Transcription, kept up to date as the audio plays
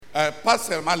pas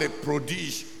seulement les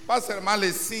prodiges, pas seulement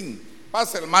les signes, pas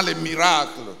seulement les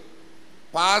miracles,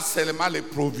 pas seulement les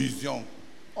provisions.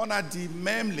 On a dit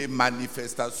même les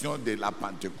manifestations de la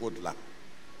Pentecôte là.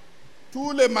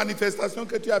 Toutes les manifestations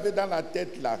que tu avais dans la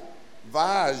tête là,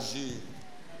 va agir.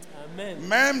 Amen.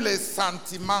 Même les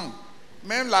sentiments,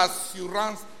 même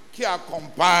l'assurance qui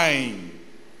accompagne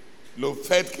le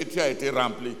fait que tu as été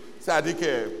rempli. C'est-à-dire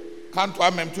que quand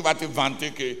toi-même tu vas te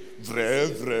vanter que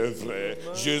vrai,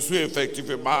 je suis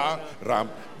effectivement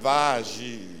rempli, va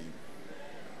agir.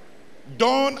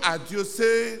 Donne à Dieu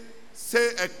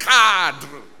c'est un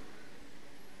cadre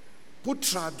pour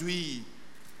traduire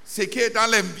ce qui est dans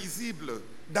l'invisible,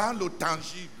 dans le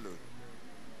tangible.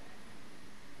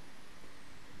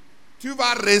 Tu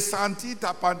vas ressentir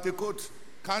ta Pentecôte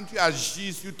quand tu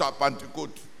agis sur ta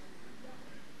Pentecôte.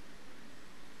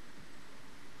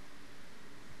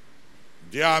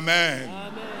 Dis Amen.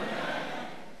 Amen.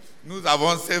 Nous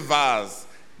avons ces vases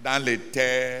dans les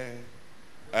terres,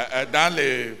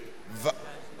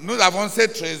 nous avons ces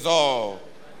trésors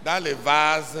dans les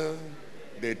vases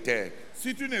de terre.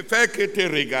 Si tu ne fais que te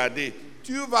regarder,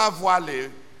 tu vas voir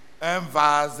un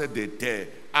vase de terre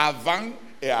avant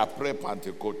et après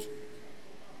Pentecôte.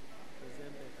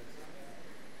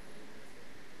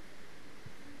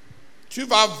 Tu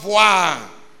vas voir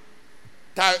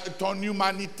ton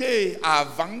humanité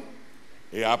avant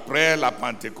et après la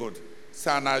Pentecôte.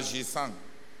 C'est en agissant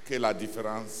que la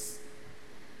différence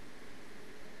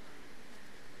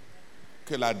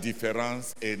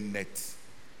est nette.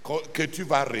 Que tu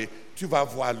vas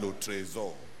voir le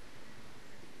trésor.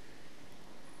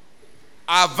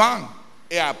 Avant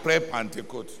et après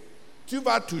Pentecôte, tu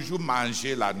vas toujours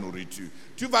manger la nourriture.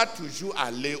 Tu vas toujours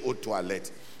aller aux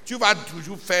toilettes. Tu vas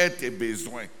toujours faire tes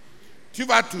besoins. Tu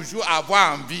vas toujours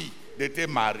avoir envie de te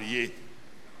marier.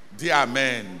 Dis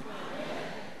Amen.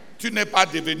 Tu n'es pas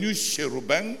devenu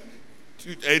chérubin.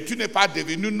 Tu n'es pas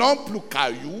devenu non plus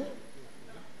caillou.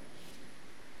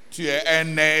 Tu es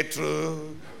un être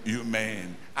humain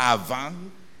avant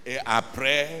et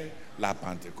après la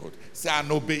Pentecôte. C'est en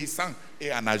obéissant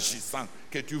et en agissant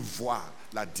que tu vois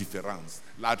la différence.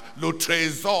 Le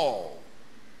trésor.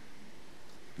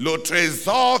 Le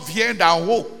trésor vient d'en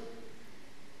haut.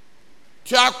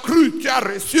 Tu as cru, tu as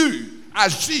reçu,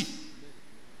 agi.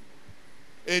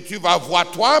 Et tu vas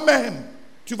voir toi-même,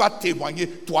 tu vas témoigner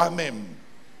toi-même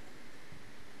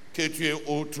que tu es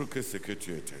autre que ce que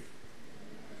tu étais.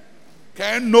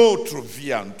 Qu'un autre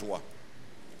vit en toi.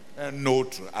 Un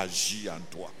autre agit en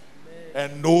toi.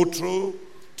 Un autre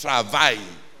travaille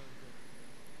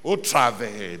au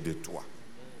travers de toi.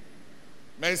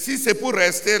 Mais si c'est pour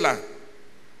rester là,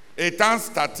 étant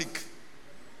statique,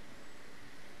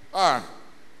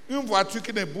 une voiture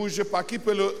qui ne bouge pas, qui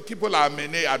peut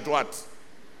l'amener à droite,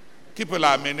 qui peut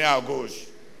l'amener à gauche,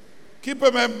 qui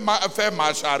peut même faire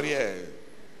marche arrière.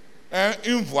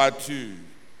 Une voiture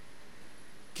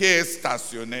qui est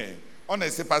stationnaire, on ne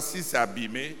sait pas si c'est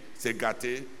abîmé, c'est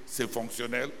gâté, c'est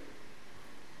fonctionnel.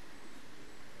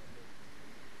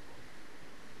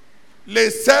 Les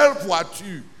seules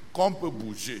voitures qu'on peut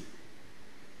bouger,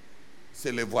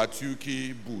 c'est les voitures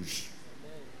qui bougent.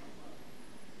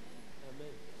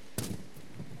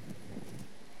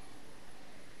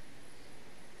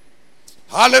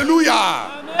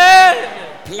 Hallelujah. Amen.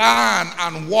 Plan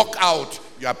and walk out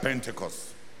your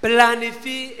Pentecost.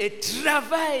 Planifie et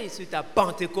travaille sur ta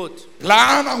Pentecôte.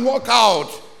 Plan and walk out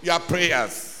your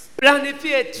prayers.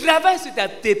 Planifie et travaille sur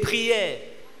tes prières.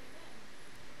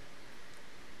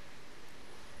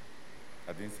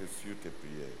 I didn't say sur tes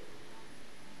prières.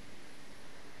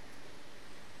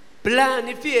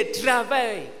 Planifie et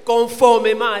travaille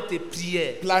conformément à tes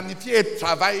prières. Planifie et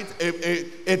travaille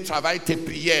tes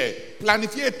prières.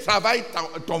 Planifie et travaille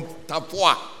ta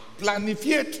foi.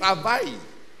 Planifie et travaille.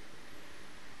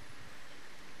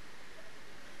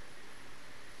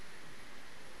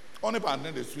 On n'est pas en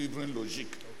train de suivre une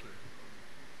logique.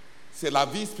 C'est la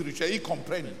vie spirituelle, ils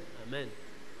comprennent. Amen.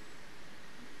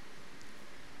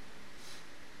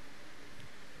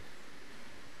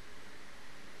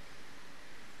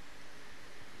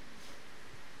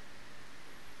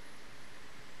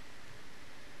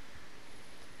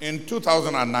 In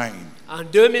 2009, en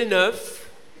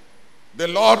 2009, the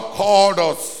Lord called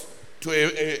us to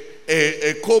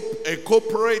a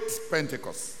corporate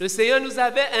Pentecost. Le Seigneur nous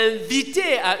avait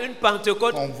invités à une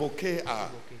Pentecôte.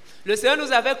 Le Seigneur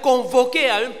nous avait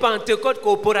convoqués à une Pentecôte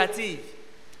corporative,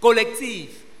 collective.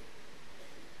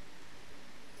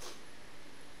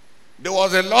 There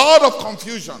was a lot of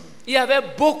confusion. Il y avait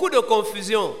beaucoup de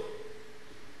confusion.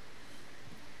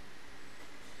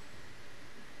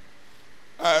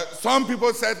 Some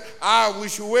people said, we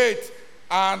should wait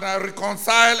and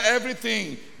reconcile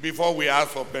everything before we ask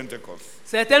for Pentecost.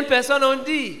 Certaines personnes ont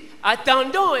dit,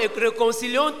 attendons et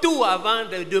réconcilions tout avant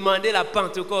de demander la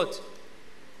Pentecôte.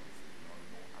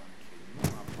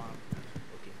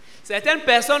 Certaines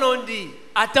personnes ont dit,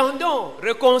 attendons,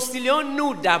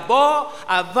 réconcilions-nous d'abord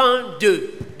avant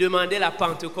de demander la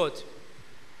Pentecôte.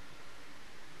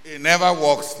 It never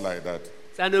works like that.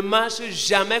 Ça ne marche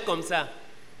jamais comme ça.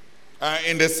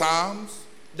 In the Psalms,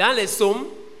 Dans les psaumes,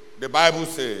 the Bible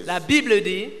says, la Bible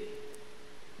dit,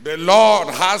 the Lord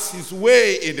has his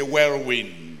way in the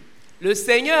whirlwind. le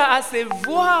Seigneur a ses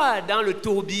voies dans le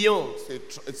tourbillon.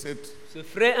 Se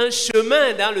ferait un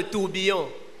chemin dans le tourbillon.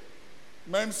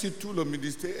 Même si tout le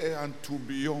ministère est un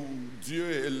tourbillon,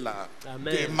 Dieu est là.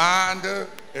 Amen. Demande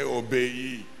et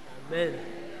obéit. Amen.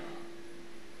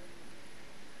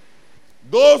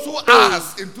 Those who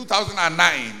asked in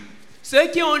 2009 Ceux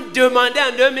qui ont demandé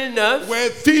en 2009 were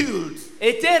filled.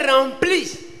 étaient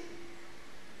remplis.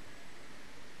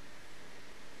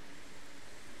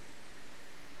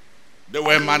 There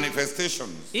were manifestations.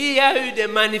 Il y a eu des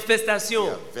manifestations.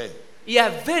 Il y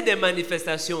avait des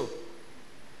manifestations.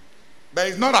 But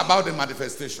it's not about the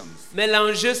manifestations. Mais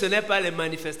l'enjeu, ce n'est pas les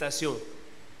manifestations.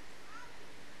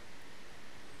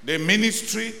 The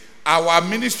ministry, our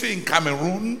ministry in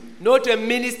Cameroon, Notre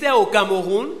ministère au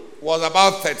Cameroun was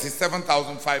about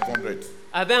 37,500.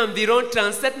 avait environ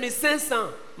 37 500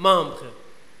 membres.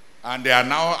 And they are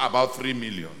now about 3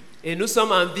 million. Et nous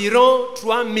sommes environ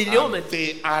 3 millions And maintenant.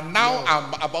 they are now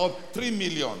about 3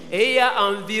 million Et il y a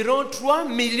environ 3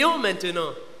 millions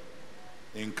maintenant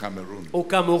in Cameroon. au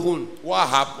Cameroun. What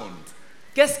happened?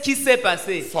 Qu'est-ce qui s'est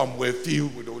passé? Some were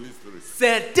filled with the Holy Spirit.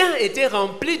 Certains étaient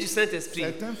remplis du Saint-Esprit.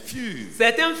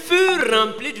 Certains furent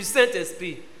remplis du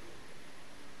Saint-Esprit.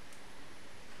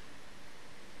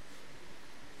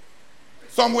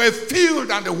 Some were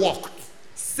filled and they walked.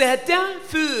 Certains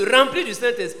furent remplis du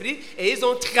Saint-Esprit et ils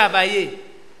ont travaillé.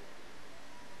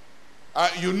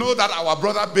 You know that our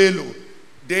brother Bello,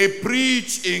 they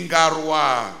preach in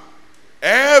Garoua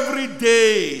every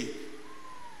day,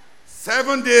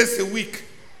 7 days a week,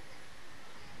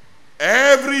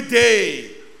 every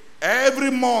day, every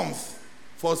month,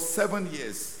 for 7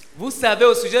 years. Vous savez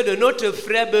au sujet de notre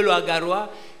frère Bello à Garoua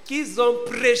qu'ils ont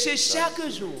prêché chaque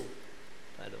jour.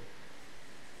 Pardon.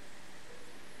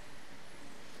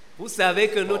 Vous savez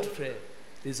que notre frère,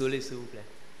 désolé s'il vous plaît.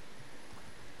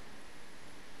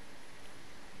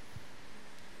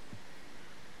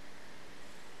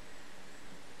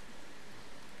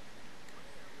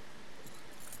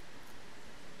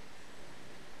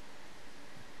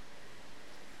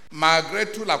 Malgré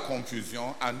toute la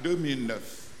confusion, en 2009,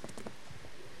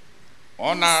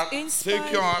 on a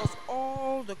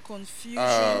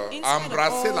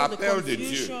embrassé l'appel de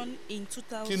Dieu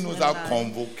qui nous a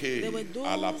convoqués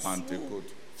à la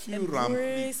Pentecôte.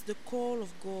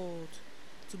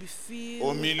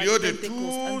 Au milieu de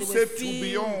tous ces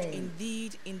tourbillons,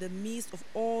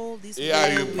 il y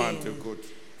a eu Pentecôte.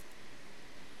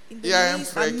 Il y a un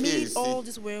frère qui est ici,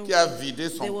 qui a vidé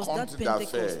son compte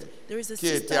d'affaires, qui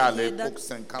était à l'époque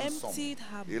 50 sommes.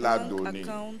 Il a donné.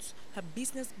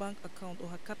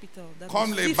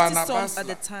 Comme les Barnabas,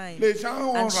 les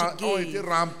gens ont été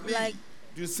remplis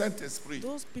du Saint-Esprit.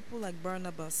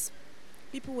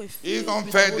 Ils ont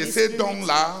fait de ces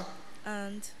dons-là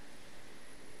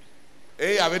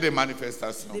et il y avait des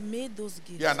manifestations.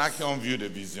 Il y en a qui ont vu des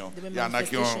visions. Il y en a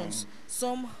qui ont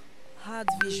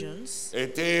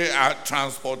étaient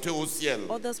transportés au ciel.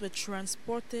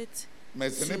 Mais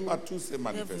ce n'est pas toutes ces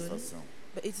manifestations.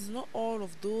 But it is not all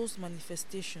of those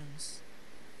manifestations.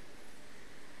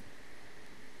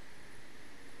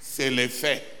 C'est les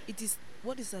faits.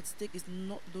 What is at stake is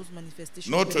not those manifestations.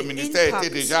 Notre ministère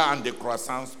était déjà en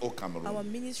décroissance au Cameroun. Our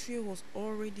ministry was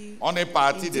already On est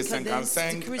parti de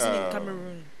 55 000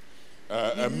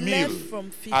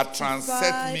 à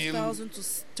 37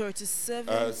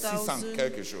 600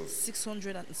 quelque chose. 600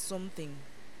 and something.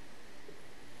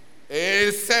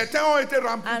 Et certains ont été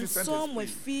remplis du And some were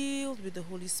Saint-Esprit. filled with the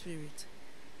Holy Spirit.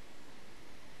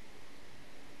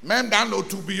 Même dans le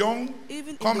tourbillon,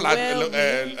 Even comme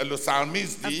in the le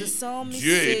psalmiste as dit, the psalmist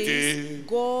Dieu says, était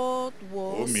God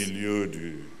au was milieu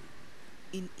du.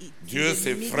 in it. Dieu in the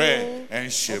s'est middle fait un of the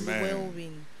chemin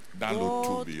whirlwind. dans le God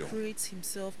tourbillon. creates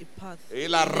himself a path Et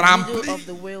il a in the middle rempli of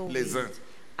the whirlwind. les uns.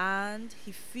 And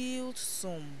he filled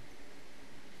some.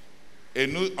 Et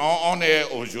nous, on est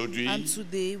aujourd'hui And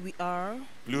today we are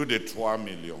plus de 3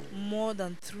 millions. more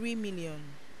than 3 million.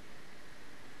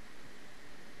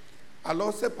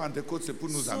 Alors, cette Pentecôte, c'est pour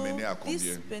nous So amener à this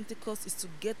combien? Pentecost is to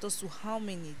get us to how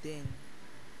many then?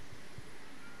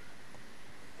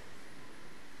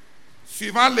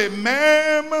 suivant les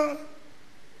mêmes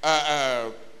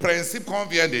principes qu'on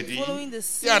vient de dire, Following the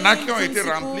il y en a same qui ont été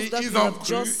principles remplis, that ils we ont have cru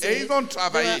just et said, ils ont there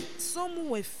travaillé. are some who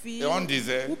were Et on filled,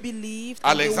 disait, who believed,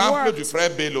 à and they l'exemple du worked, frère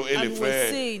Bello et les and were frères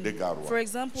saying, de Garoua, for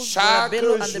example, Brother chaque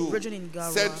Bello and the jour, brethren in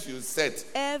Garoua, 7 sur 7,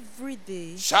 every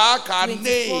day, chaque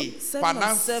année, 24/7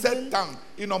 pendant on 7 ans,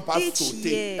 ils n'ont pas each sauté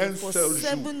year, un for seul jour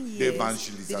 7 years, they did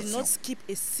d'évangélisation. not skip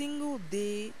a single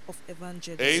day of Et ils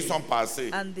evangelism. sont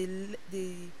passés And de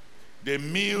they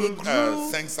grew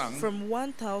 1500, from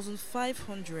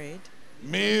 1,500,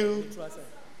 1300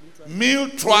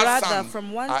 rather from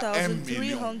à 1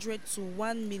 million 1,300 to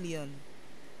 1 million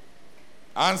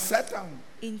en 7 ans.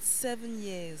 in 7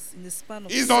 years, in the span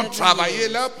of Ils ont 7 travaillé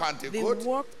years. leur They Pentecôte,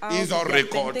 worked out ils ont their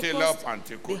récolté leur Pentecost,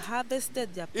 they Pentecôte.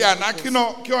 harvested their Il y en a qui Pentecost.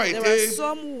 ont There are été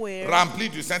some who were remplis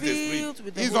du Saint-Esprit. filled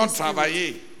with the Ils Holy ont Spirit.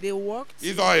 travaillé, They worked,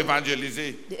 ils ont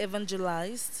évangélisé. they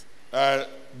evangelized.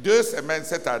 2 semaines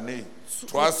cette année,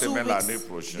 3 for 2 semaines l'année weeks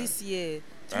prochaine. this year,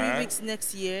 3 Hein? weeks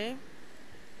next year,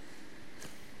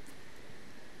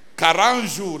 40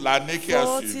 jours l'année qui a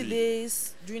 40 suivi.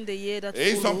 days during the year that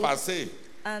Et ils sont followed, passés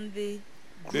and they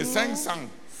de grew 500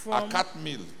 à from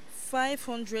 4000.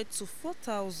 500 to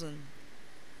 4,000.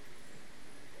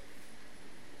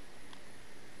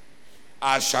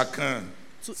 À chacun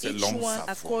To each selon one sa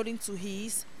foi. according to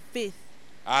his faith.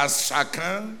 À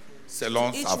chacun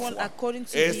selon Each sa one foi. according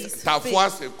to Et his ta faith. foi,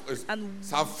 c'est And,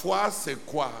 sa foi, c'est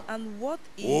quoi? and what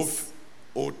Au- is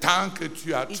Autant que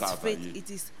tu as its faith? travaillé. It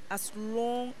is as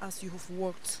long as you have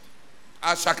worked.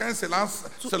 À chacun selon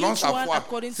To selon each sa one foi.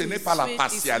 according Ce to n'est his pas la faith is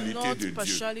partialité not de Dieu.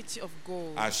 partiality of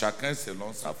God. À chacun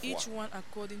selon sa foi. Each one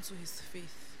according to his faith.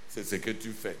 C'est ce que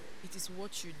tu fais. It is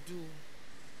what you do,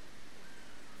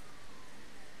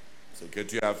 Ce que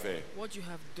tu as fait. what you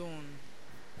have done.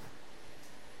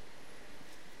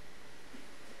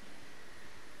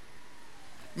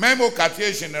 Même au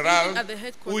quartier général, Even at the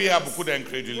où il y a headquarters, beaucoup where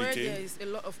d'incrédulité. there is a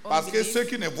lot of Parce que unbelief, ceux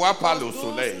qui ne voient pas le because those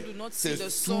soleil, who do not c'est see the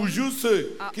sun toujours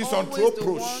ceux are qui sont always trop the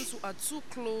proches ones who are too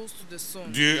close to the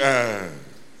sun.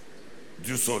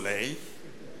 du soleil.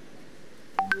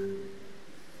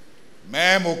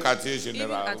 Même au quartier Even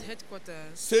général, at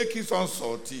headquarters, ceux qui sont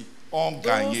sortis ont those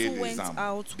gagné who des went âmes,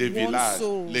 out des won villages,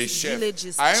 souls, les chefs.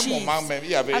 villages, À un chiefs. moment même, il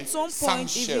y avait At some 100 point,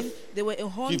 chefs even there were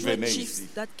 100 venaient chiefs ici.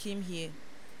 that came here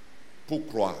pour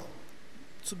croire.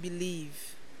 to believe.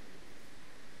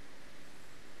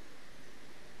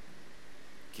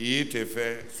 Qui te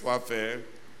fait, soit fait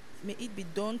May it be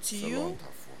done to selon you ta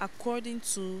foi. according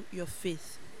to your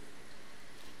faith.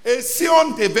 Et si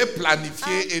on devait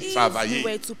planifier And et if travailler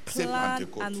we were to ces plan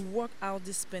Pentecôtes, and work out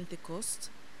this Pentecost,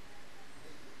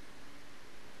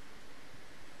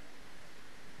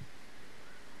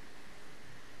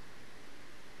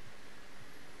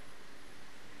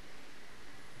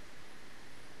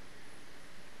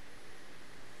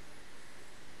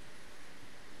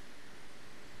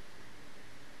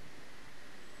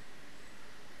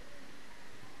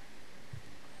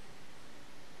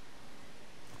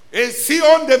 et si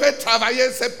on devait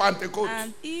travailler ces Pentecôtes,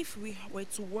 and if we were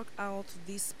to work out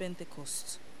this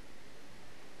Pentecost,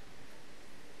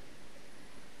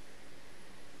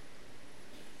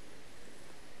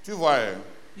 tu vois, hein,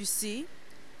 you see,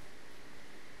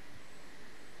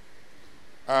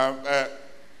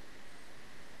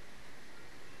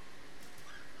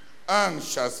 un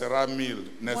chassera 1000,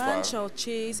 n'est-ce one pas? shall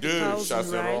chase Deux 1,000,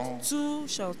 chasseront right? Two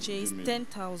shall chase 10,000.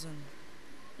 10,000.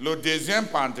 Le deuxième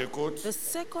Pentecôte, The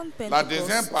second la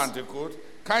deuxième Pentecost, Pentecôte,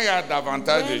 quand il y a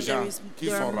davantage when de gens qui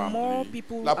there sont are more remplis,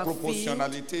 people la are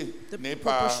proportionnalité the n'est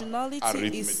pas proportionality is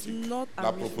arithmétique. not La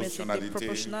arithmetic. The proportionnalité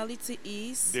proportionality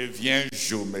is devient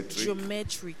géométrique,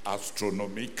 geometric,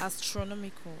 astronomique,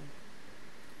 astronomical,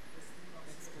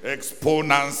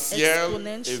 exponentielle et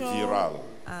exponential, virale.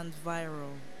 and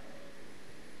viral.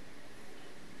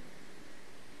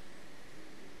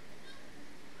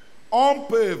 On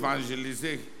peut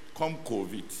évangéliser comme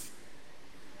Covid.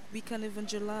 We can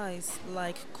evangelize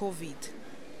like COVID.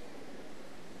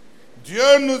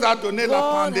 Dieu nous a donné la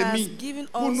God has pandémie given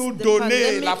pour us nous the donner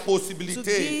pandemic la to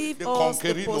possibilité give de us the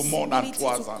conquérir le monde en possibility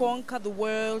 3 to ans. conquer the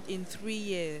world in 3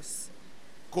 years.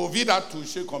 Covid a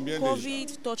touché combien de gens?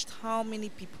 COVID touched how many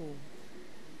people?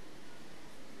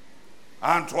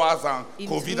 En 3 ans, In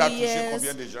Covid 3 a touché years,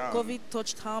 combien de gens? COVID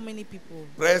touched how many people?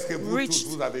 Presque vous Reached.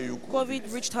 tous, vous avez eu Covid.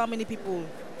 COVID reached how many people?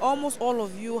 Almost all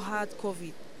of you had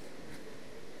COVID.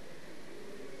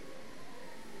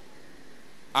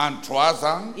 En 3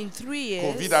 ans, In 3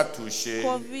 years, Covid a touché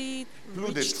COVID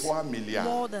plus de reached 3 milliards.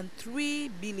 more than 3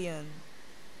 billion.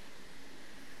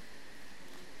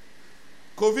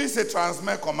 Covid se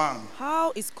transmet comment?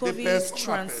 How is COVID personne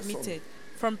à transmitted?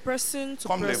 from person to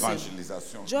Comme person,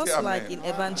 l'évangélisation. just Dis like amen. in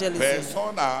evangelism,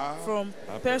 Personne à from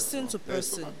person to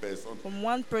person, from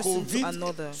one person to Covid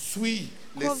another. suit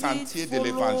les COVID sentiers de follows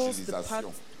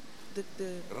l'évangélisation. the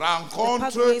Rencontre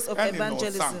pathways of un innocent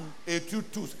evangelism. et tu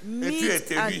tousses et tu Meet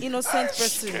es an ému. innocent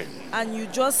person and you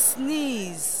just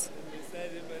sneeze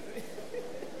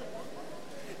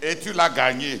Et tu l'as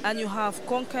gagné. and you have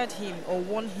conquered him or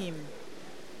won him.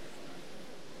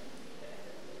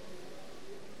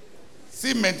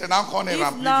 Si maintenant qu'on est If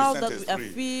rempli now du that we are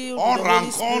Saint-Esprit, filled on with the Holy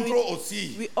rencontre Spirit,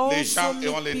 aussi we les also gens et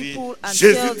on meet les dit, people and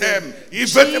Jésus tell them, t'aime, il veut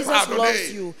te Jesus loves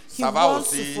pardonner. you, he Ça va wants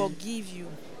to aussi forgive you.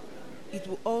 It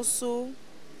will also,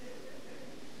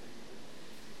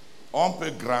 on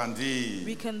peut grandir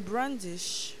we can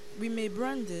brandish, we may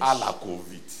brandish, à la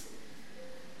Covid.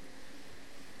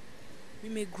 we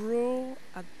may grow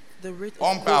at the rate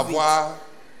On of peut COVID. avoir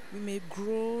We may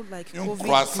grow like une COVID grew.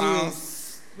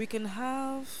 croissance We can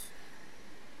have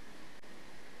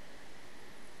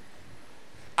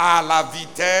à la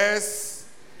vitesse,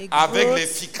 a avec growth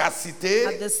l'efficacité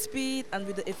at the speed and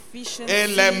with the efficiency et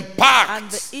and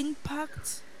l'impact the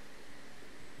impact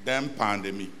d'une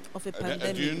pandémie. of a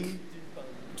pandemic.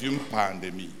 D'une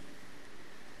pandémie.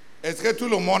 Est-ce que tout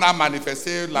le monde a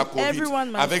manifesté la COVID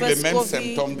Everyone avec les manifests mêmes COVID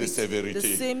symptômes de with the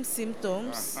sévérité? same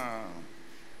symptoms.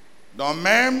 Donc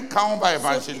même quand on va So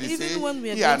évangéliser, even when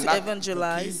we il are y en going to a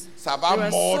evangelize, qui ça va there are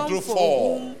mordre some for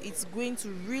fort. whom it's going to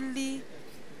really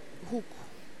hook.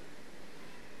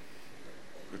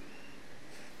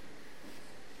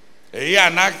 Et il y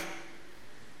en a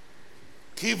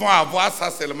qui vont avoir ça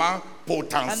seulement And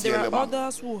there are potentiellement.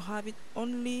 others who have it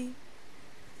only.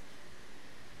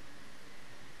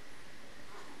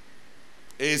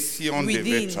 Et si on within.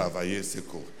 devait travailler ce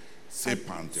cours, c'est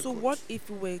So Pentecôte. what if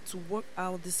we were to work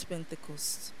out this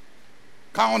Pentecost?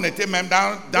 Quand on était même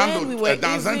dans When we were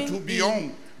un even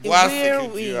tourbillon, in voir a ce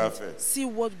que Dieu a whirlwind, fait. see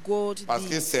what God Parce que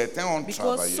did. certains ont Because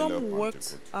travaillé leur some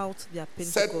worked Pentecôte. out their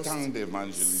 7 Pentecost. ans 7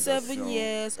 d'évangélisation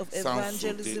years of sans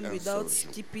evangelism sauter un without seul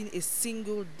jour. skipping a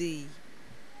single day.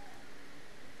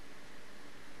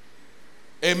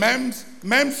 Et même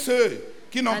ceux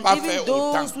qui n'ont And pas even fait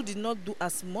autant, those who did not do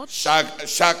as much,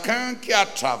 chacun qui a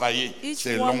travaillé each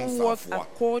selon one who sa worked foi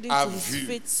according a to his vu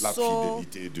faith la saw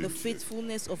fidélité de the Dieu.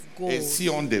 faithfulness of God. Et si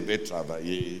on devait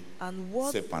travailler, And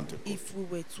what c'est Pentecôte. if we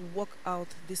were to work out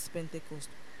this Pentecost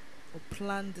or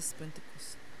plan this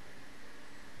Pentecost?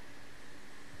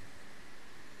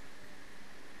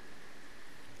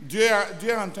 Dieu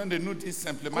est en train de nous dire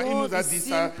simplement, il God nous a is dit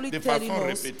ça simply de telling façon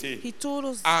us, répétée. He told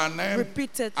us En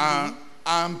repeatedly,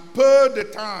 en peu de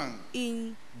temps,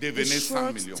 in a devenez 100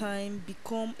 short millions. time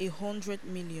become 100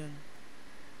 million.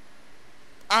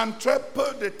 En très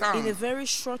peu de temps, In a very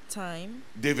short time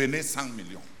devenez 100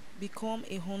 millions. become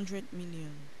 100 million.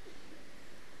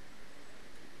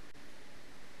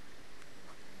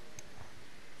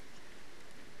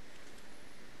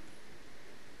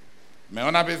 Mais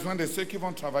on a besoin de ceux qui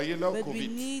vont travailler leur But we Covid,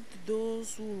 need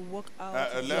those who will work out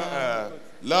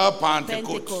leur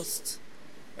Pentecôte, Pentecost,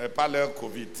 pas leur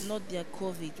Covid. not their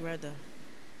COVID rather.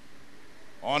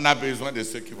 On a besoin de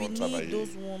ceux qui We vont need travailler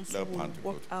those ones who leur will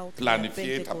work Pentecôte. out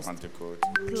Planifier their ta Pentecost.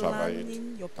 Pentecôte, travailler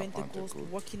Planning your ta Pentecost,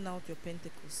 Pentecôte. working out your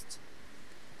Pentecost.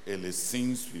 Et les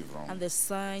signes suivront. And the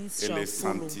signs Et shall les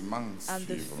follow. sentiments And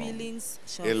the suivront. feelings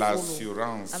shall Et follow.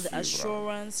 l'assurance And the suivra.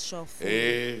 assurance shall follow.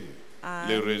 Et And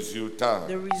les résultats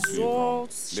the suivront.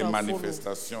 results Les shall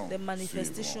manifestations follow. The suivront.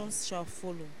 manifestations shall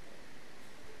follow.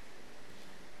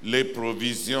 Les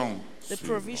provisions The suivront.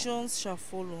 provisions shall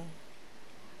follow.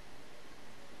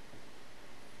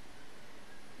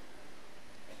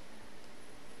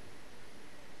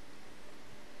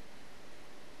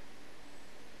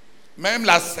 Même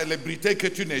la célébrité que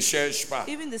tu ne cherches pas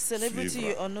Even the celebrity suivra.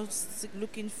 you are not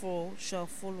looking for shall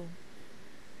follow.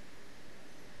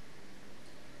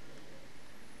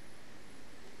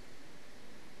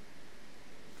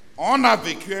 On a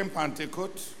vécu un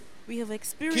Pentecôte We have qui,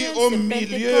 experienced au the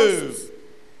milieu Pentecost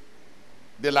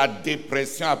de la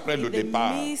dépression après le in the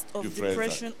départ midst du of frère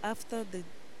depression Zach, after the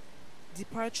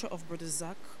departure of Brother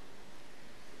Zach.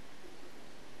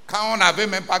 quand on n'avait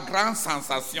même pas grande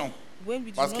sensation, When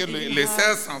we did parce not que even les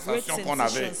seules have great sensations qu'on avait,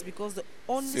 sensations, because the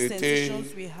only c'était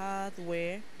sensations we had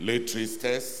were les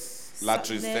tristesses, la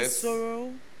sadness, tristesse,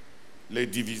 sorrow, les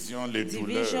divisions, les douleurs,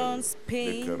 divisions,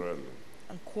 les pain, querelles.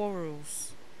 and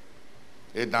quarrels.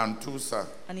 Et dans tout ça,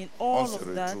 And in on all se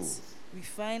of that, retrouve we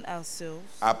find ourselves,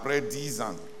 après 10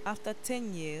 ans, after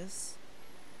 10 years,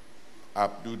 à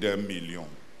plus d'1 million.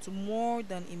 to more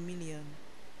than 1 million.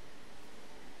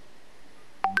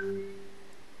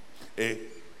 Et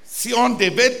si on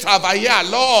devait travailler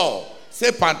alors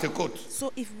c'est Pentecôte.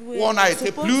 So if Où we on a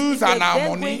été plus en then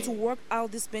harmonie, going to work out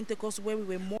this Pentecost where we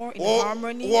were more in où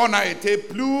harmony, on a été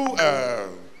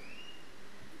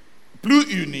plus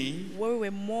unis, where we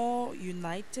were more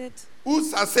united, où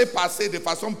ça s'est passé de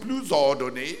façon plus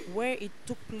ordonnée. where it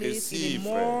took Et place si, in a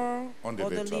frère, more on devait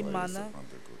orderly travailler manner. sur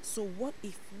Pentecôte. So what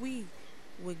if we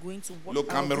were going to work Le out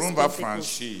Cameroun this va Pentecost?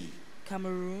 franchir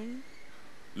Cameroon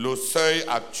le seuil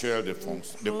actuel de will de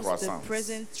cross the croissance.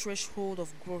 present threshold of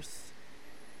growth.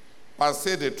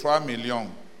 Passer de 3 millions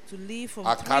To leave from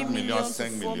à 3 4 million millions, to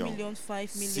 5 4 millions, million, 5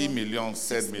 6 million, millions,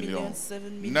 7 6 millions, million, 7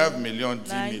 million, 9 millions, 10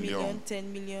 9 millions. million, 10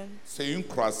 million. C'est une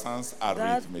croissance That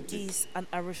arithmétique. is an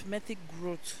arithmetic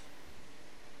growth.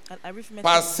 An arithmetic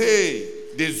Passer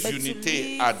des growth. But to unités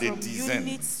leave à des from dizaines,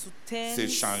 units to c'est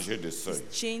tens changer de seuil. is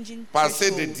changing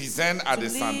Passer des threshold. dizaines à To des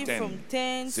leave from centaines,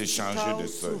 tens c'est to changer de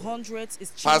thousands seuil. to hundreds is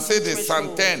Passer changing des threshold.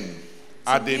 centaines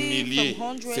à To des leave milliers, from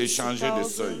hundreds c'est to changer de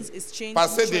seuil. thousands is changing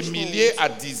Passer des threshold. milliers à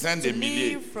dizaines de To milliers,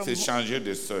 leave from c'est changer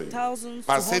de seuil. thousands to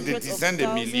Passer des hundreds of dizaines de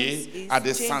thousands milliers is à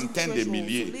des changing centaines de threshold. To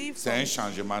milliers, leave c'est un from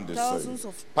changement de seuil. thousands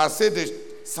of Passer des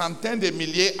centaines de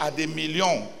milliers à des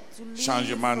millions, to leave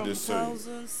changement from de seuil.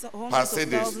 thousands, hundreds Passer of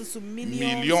des thousands to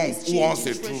millions millions is où on se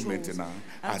changing trouve thresholds. maintenant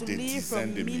And à to des leave from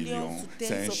dizaines de millions millions, to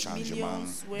c'est un tens of changement millions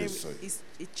de where seuil. is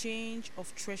a change of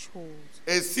threshold.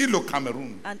 Et si le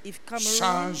Cameroun And if Cameroon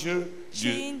change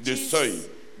de changes seuil,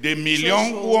 des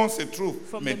millions où on se trouve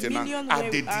from the maintenant million à where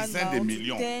des we are dizaines now de to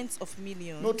millions, tens of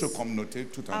millions, notre communauté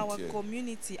tout our entière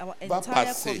community, our va entire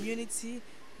passer community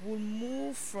will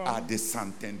move from à des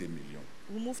centaines de millions.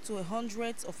 will move to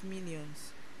hundreds of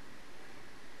millions.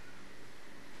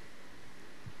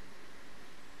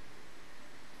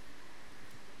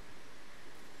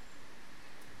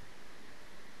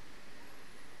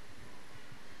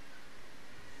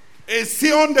 Et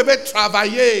si on devait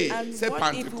travailler And ces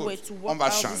what if we were Pentecôtes, to on work va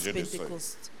out this changer de seuil.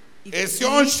 Pentecost? If Et si we-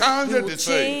 on change we will de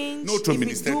seuil, change- notre if we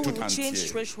ministère do, tout we will change entier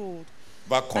threshold.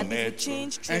 va And if we connaître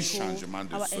change un threshold, changement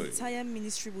de our seuil. entire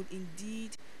ministry will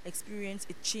indeed experience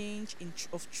a change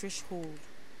of threshold.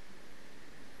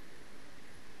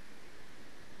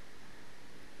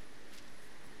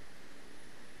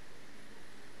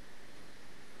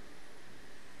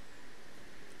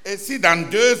 Et si dans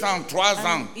 2 ans, 3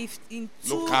 ans, And if in le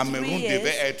 2, Cameroun 3 devait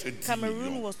years, être 10 Cameroon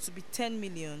millions, was to be 10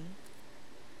 million,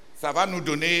 ça va nous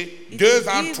donner it 2 will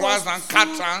ans, give 3 us ans, 2,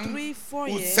 4 ans 3, 4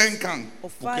 ou years 5 ans or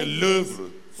pour que 5 years l'œuvre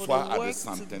for soit the à des work to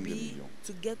centaines de be millions.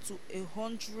 to get to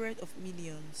 100 of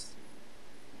millions.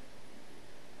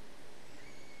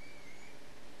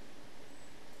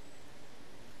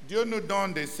 Dieu nous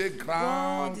donne de ces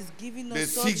grands, God is giving de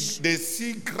us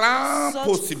si grandes such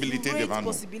possibilités great devant nous.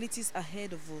 possibilities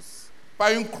ahead of us.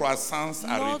 Pas une croissance Not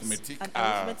arithmétique an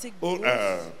à, arithmetic au- growth.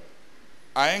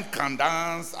 à une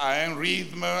cadence, à un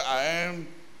rythme,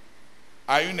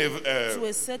 à une To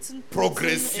a certain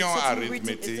progression pattern,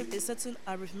 arithmétique, a certain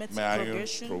arithmetic mais à une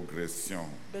progression, progression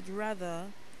but rather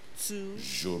to a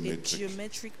géométrique.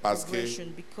 geometric Parce que progression,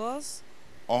 because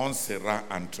on sera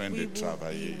en train we de will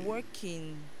travailler be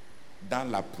working dans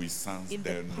la puissance in the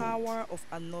d'un autre, power of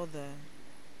another,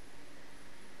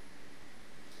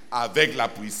 avec la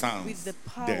puissance with the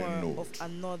d'un power of autre.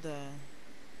 another.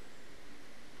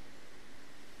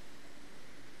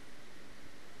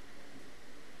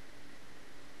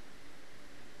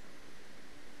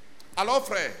 Alors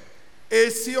frère, et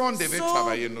si on devait So,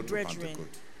 travailler notre brethren,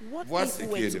 Pentecôte, what vois if ce we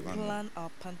qui est were to devant nous. plan our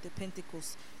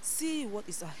Pentecost? See what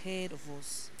is ahead of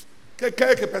us. Que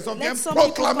quelques personnes Let viennent some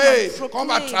people proclamer come and qu'on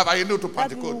va proclaim travailler notre that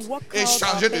we will Pentecôte work et out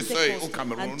changer our de seuil au Pentecost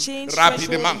Cameroun and change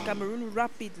rapidement. threshold in Cameroon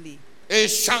rapidly. Et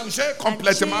changer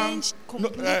complètement change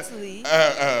completely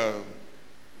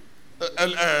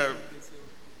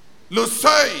le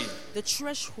seuil the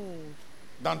threshold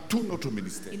dans tout notre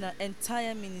ministère. in our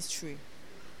entire ministry.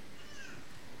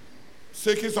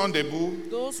 Ceux qui sont debout,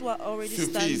 Those who are already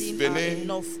suffisent. standing are Venez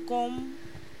enough. Come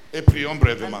et prions and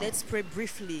brièvement. let's pray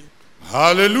briefly.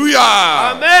 Alléluia.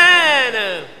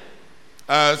 Amen.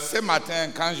 Ce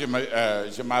matin, quand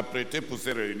je m'apprêtais pour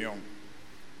ces réunions,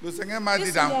 le Seigneur m'a dit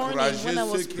This morning, d'encourager when I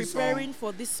was ceux qui sont preparing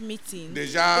for this meeting,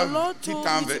 déjà the Lord qui told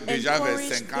tendent me to déjà vers encourage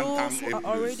 50 ans those et who are plus.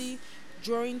 already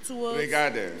drawing towards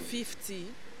Regarde, 50.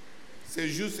 c'est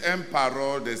juste une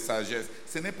parole de sagesse.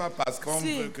 Ce n'est pas parce qu'on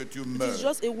See, veut que tu it meurs. is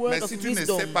just a word Mais of si tu ne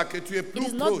wisdom. sais pas que tu es It plus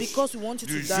is not proche because we want you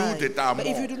du to jour de die, ta but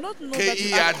mort if you do not know qu'il that y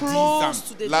you a are 10 ans, close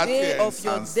to the là tu day es of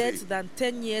your insensé. death than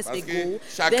 10 years Parce que ago,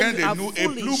 chacun then de you are nous est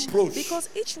plus foolish, proche because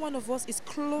each one of us is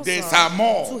de closer sa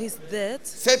mort to his death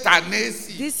cette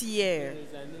année-ci this year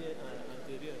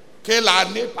que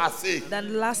l'année passée.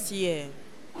 than last year.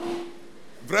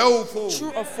 Vrai ou faux?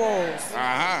 True or false?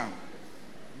 Ah,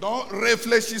 Donc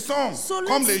réfléchissons So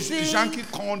comme let's les gens qui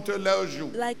comptent leurs jours.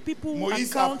 Like people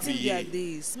Moïse are a counting prié. their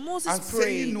days. Moses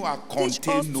prayed, Enseigne-nous à teach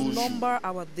compter us to nos jours number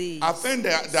our days, afin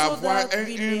so d'avoir that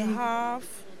we may have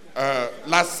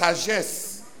la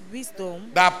sagesse,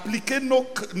 wisdom, d'appliquer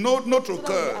notre so that we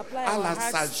cœur apply à our la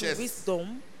hearts to sagesse. wisdom.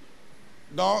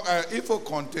 Donc il faut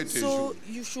compter tes jours. So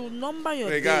you should number your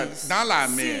Regarde, days. dans la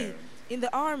See, mer, in the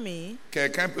army,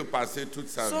 quelqu'un peut passer toute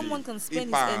sa vie. someone can Il spend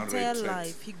his part en entire retraite.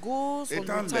 life. He goes on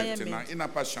Étant lieutenant, retirement. il n'a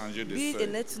pas changé de Be a seuil.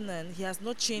 lieutenant, he has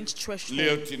not changed threshold.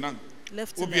 Lieutenant. Ou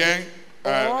Lieutenant. bien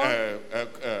Or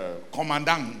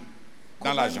commandant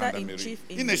dans la Commander in gendarmerie. chief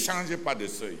in- Il ne changeait pas de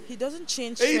seuil. he doesn't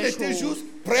change Et il était threshold. juste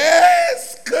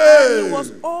presque. He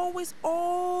was always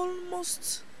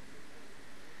almost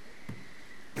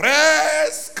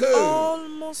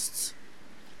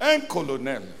Un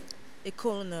colonel a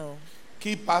colonel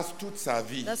qui passe toute sa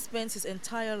vie. that spends his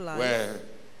entire life, Ouais.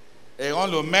 Et on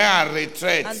le met en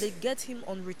retraite. and they get him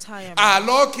on retirement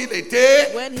Alors qu'il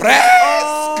était when he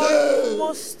presque was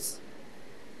almost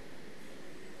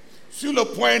sur le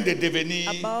point de devenir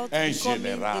about un becoming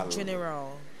général. a general.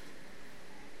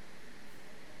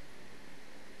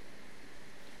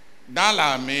 Dans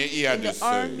l'armée, il y a In des the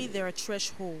army, seuils. there are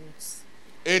thresholds,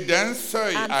 Et d'un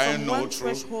seuil and à from un one autre,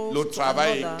 threshold le to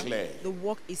travail est another, clair. the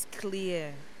work is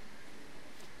clear.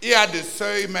 Il y a des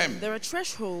seuils même There are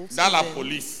thresholds dans la even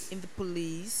police in the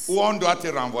police où on doit te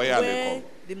renvoyer à where l'école.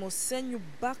 they must send you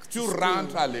back Tu to school.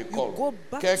 rentres à You l'école, go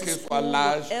back quel to que school, soit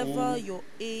l'âge whatever your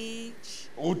age,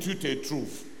 où tu te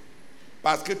trouves.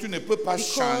 Parce que tu ne peux pas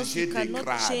because changer you de cannot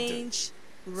grade change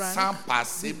sans rank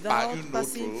passer par without une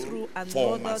passing through autre another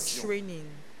formation. training.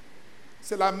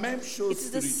 C'est la même chose It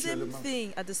is the same spirituellement.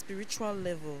 thing at the spiritual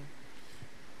level.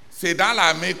 C'est dans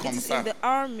l'armée It comme is ça. in the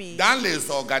army. Dans les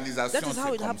That organisations, is how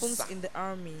c'est it comme happens ça. in the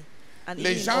army and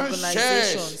Les in gens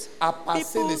organizations. cherchent à passer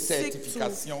People les seek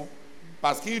certifications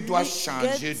parce qu'ils doivent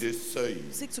changer de seuil.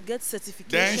 Seek to get D'un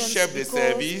certifications chef de because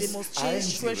service they must à un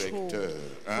change threshold directeur.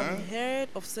 Hein? from head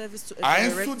of service to À a un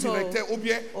director. sous-directeur ou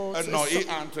bien or to non, a il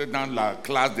entre dans la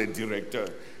classe des directeurs.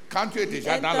 Quand tu es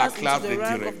déjà dans enters la into classe the des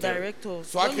rank of directeurs, directors.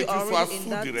 soit When que you tu are sois already in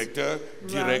that sous-directeur, rank,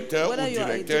 directeur whether ou you are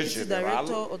a directeur deputy général,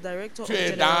 director or director tu or es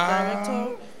general dans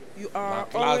director, you are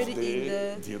classe already des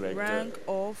in the directeurs. rank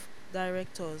of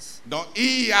directors. donc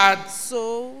il y a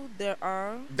So there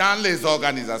are dans les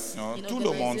organisations, in tout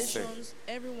le monde sait organizations,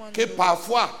 everyone que knows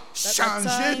parfois that at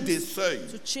changer times de seuil,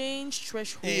 to change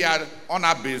threshold, on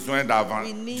a besoin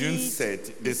we need d'une to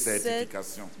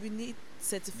certification, we need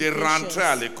de rentrer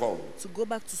à certifications l'école, to go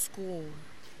back to school,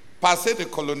 passer de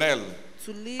colonel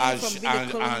to leave à, from being a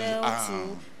colonel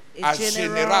to a à général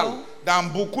general dans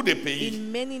beaucoup de pays.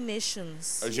 in many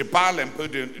nations. Je parle un peu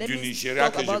du Let me Nigeria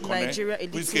talk que je about connais, Nigeria a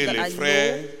little puisque that les I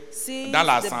frères know, since dans the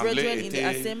l'assemblée brethren in the étaient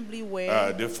assembly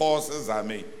were de forces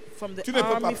armées. from the Tu ne peux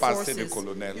pas army passer forces. de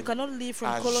colonel You cannot leave from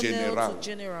à colonel général to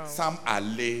general sans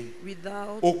aller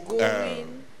without au going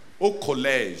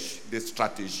collège de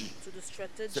stratégie, to the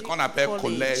strategic ce qu'on appelle college,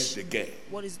 collège de guerre.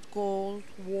 what is called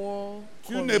war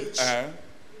Tu n'es college.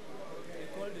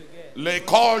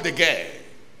 l'école de guerre.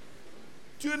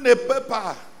 Tu ne peux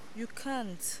pas. You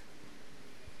can't.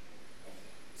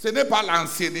 Ce n'est pas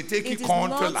l'ancienneté qui It is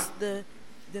compte not là. the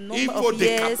Il number faut of des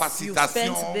years you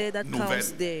capacitations spent there that counts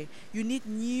nouvelles. there. You need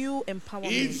new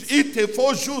empowerment. Il te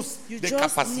faut juste You des just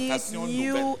need capacitations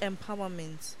new nouvelles.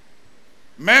 empowerment.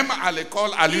 Même à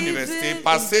l'école, à l'université, Even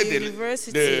passer in the de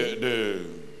university.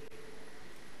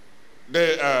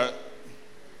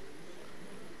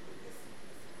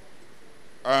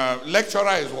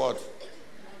 lecturer is what?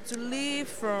 To leave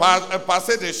from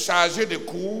Passer de chargé de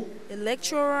cours a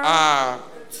lecturer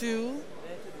to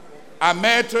à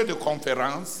maître de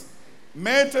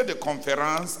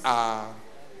conférence à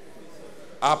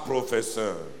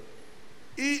professeur.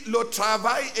 Et le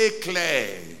travail est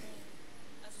clair.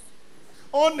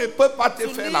 On ne peut pas te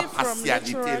faire la leave from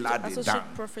partialité lecturer to là-dedans.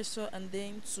 associate professor and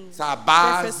then to C'est à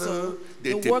base professor.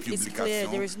 de The tes work is clear.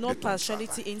 publications, There is no de ton partiality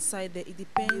travail. inside there. It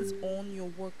depends on your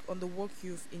work, on the work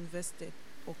you've invested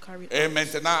or carried Et out.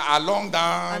 maintenant, allons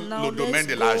dans And now le domaine let's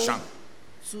de l'argent. go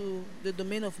to the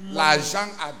domain of money. L'argent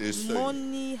a des seuils.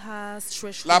 Money has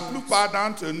thresholds. La plupart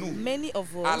d'entre nous, Many of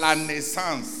à la us,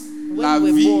 naissance, when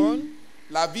we were born,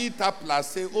 la vie t'a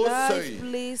placé au life seuil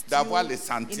placed d'avoir you les in the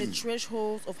centimes.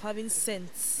 threshold of having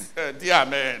cents. Dis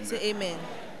Amen. Say amen.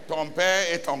 Ton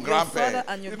père et ton Your grand-père, father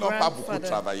and your ils n'ont pas beaucoup grandfather,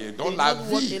 travaillé. they Donc la not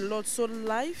work a vie, lot. So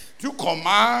life, tu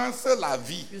commences la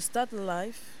vie you start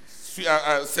life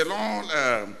selon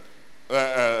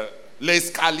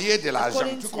l'escalier de l'argent.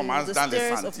 according Tu to commences the dans les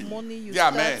stairs of centimes. money. You Dis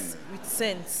start Amen. with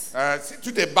cents. Si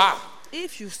tu te bats,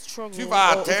 If you struggle tu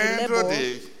vas or if you atteindre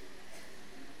labor,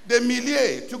 Des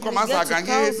milliers. Tu commences à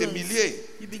gagner des milliers.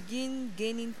 You begin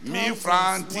gaining 1000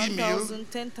 francs, 10 000, 1,000,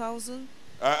 10,000,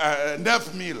 9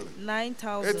 000.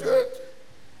 9,000.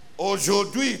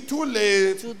 Aujourd'hui, tous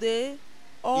les... Today,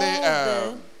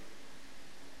 all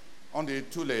on dit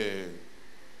tous les...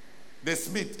 The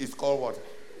Smith is called what?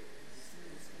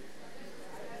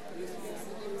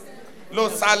 Le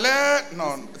salaire,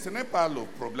 non, ce n'est pas le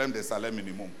problème des salaires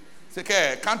minimum. C'est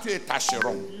que quand tu es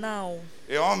tâcheron now,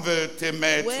 et on veut te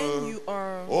mettre when you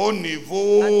are au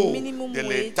niveau at minimum de wage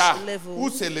l'État, level, où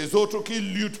c'est les autres qui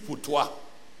luttent pour toi,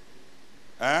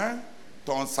 hein?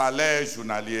 Ton salaire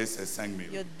journalier, c'est 5 000.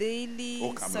 your daily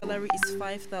Au Cameroun. salary is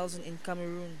 5,000 in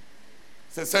Cameroon.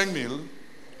 C'est 5 000.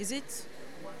 Is it?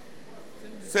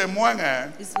 C'est moins,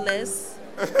 hein? It's less.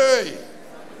 Hey.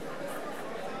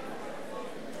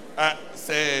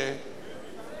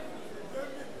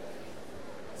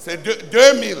 C'est 2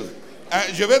 000.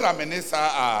 Je vais ramener ça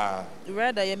à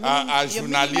Rather, à your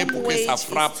journalier minimum pour que ça wage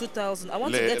frappe is 2,000. I want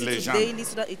les- to get les it to gens. daily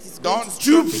so that it is going Donc, to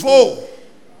tu strike vaux people.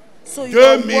 So you 2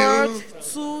 are 000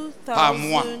 worth par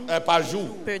mois, 2,000 par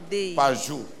jour. per day. Par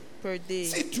jour. Per day.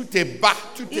 Si tu te bats,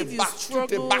 tu te If you bats, tu te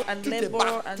struggle bats, and tu te labor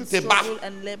bats, and tu te bats. struggle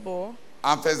and labor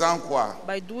En faisant quoi?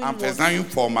 by doing En faisant what? une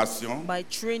formation, By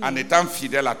training, en étant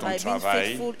fidèle à ton by being travail,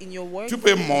 faithful in your work, tu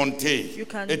peux monter you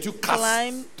can et tu casses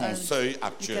climb ton and seuil you can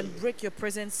actuel. break your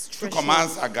present Tu threshold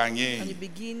commences à and you gagner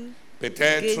begin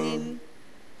peut-être gaining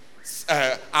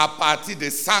à partir de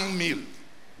 100 000.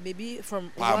 maybe from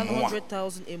Par mois.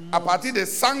 100,000 a month. À partir de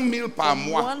 100 000 par From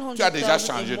mois, tu as déjà 100,000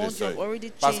 changé a de month, you have seuil.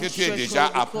 already Parce que changed tu es déjà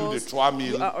threshold à plus de because 3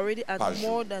 you 000 are already at par jour.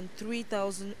 more than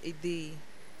 3,000 a day.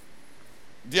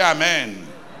 Dis Amen.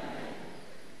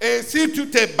 Et si tu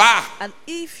te bats, And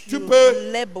if tu you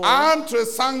peux, labor entre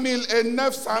 100 000 et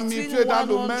 900 000, tu between es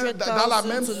dans la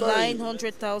même 100,000 to seuil.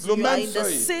 900,000, Le you are même in the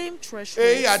seuil. same threshold.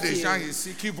 Et il y a des still. gens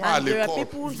ici qui vont à And there are l'école,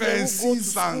 people here who go to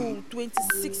 26 ans. school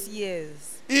 26 years.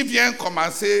 Ils viennent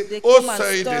commencer They au come and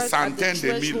seuil de start at the centaines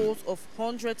de mille. threshold of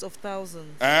hundreds of thousands.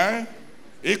 Hein?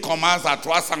 Ils commencent à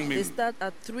 300 000. They start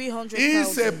at Ils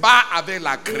se 300,000. battent avec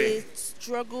la They craie.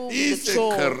 struggle Ils with the se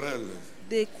chore. querellent.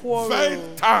 They quarrel.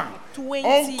 20 ans. 20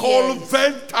 On colle years.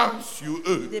 20 ans sur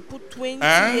eux. They put 20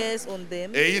 Hein? years on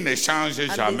them. Et ils ne changent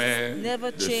And jamais they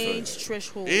never de seuil. change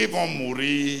threshold. Ils vont They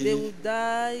mourir will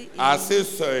die à in ce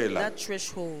seuil-là. that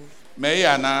threshold. Mais il y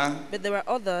en a But there are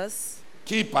others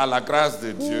qui, par la grâce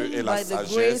de Dieu who, et la by the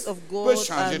sagesse, grace of peuvent God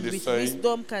changer and de with seuil,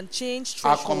 wisdom, can change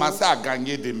à commencer threshold à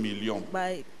gagner des millions.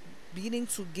 by beginning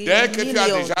to gain Dès que tu as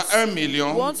millions. déjà 1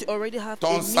 million, Once you already have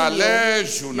ton a salaire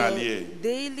million, journalier, your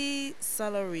daily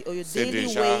salary or your c'est daily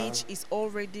déjà wage is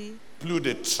already plus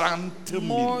de 30 000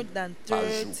 more than par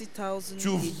jour. 30,000 Tu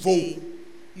a vaux day.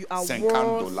 You are $50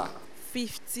 worth par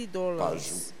 $50 jour.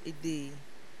 a day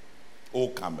au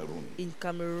Cameroun. in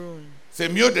Cameroon. C'est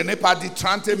mieux de ne pas dire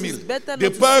 30 000, It's better de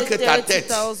not to peur say que ta tête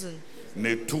 30,000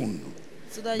 ne tourne.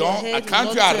 so that your Donc, head quand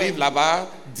will tu not arrives turn. là-bas, So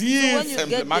dis when you get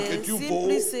simplement que there, tu vaux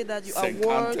simply say that you are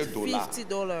worth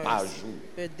 $50 par $50 jour.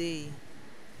 per day.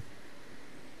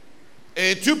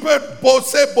 Et tu peux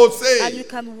bosser, bosser. And you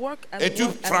can work and Et tu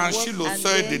work and franchis work le and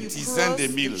seuil then de you dizaines de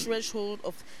cross mille. the threshold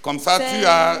of Comme ça, tu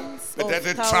as tens of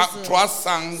peut-être thousands,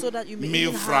 300 so that you may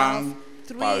 000 even francs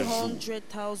have par jour.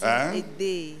 300,000 Hein? a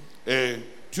day. Et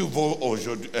tu vaux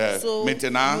aujourd'hui, So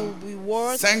maintenant you'll be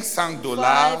worth $500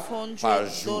 par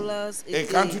jour. $500 a Et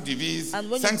quand day. tu divises And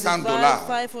when you $500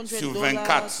 divide sur $500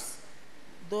 24,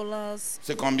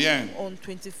 c'est combien? on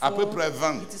 24, À peu près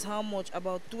 20. it is how much?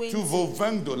 About 20. Tu vaux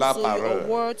 $20 So par you are heure.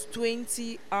 worth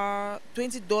 $20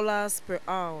 per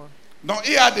hour. Donc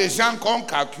il y a des gens qu'on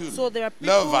calcule So there are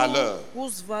leur people valeur,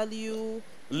 whose value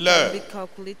l'heure can be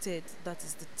calculated. That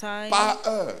is the time par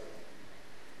heure.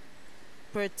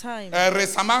 per time.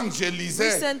 Récemment, je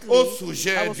lisais Recently, au I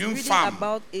sujet was d'une reading femme,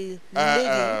 about a lady,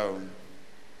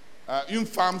 une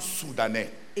femme soudanaise,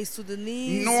 a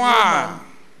Sudanese noire. woman,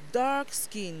 dark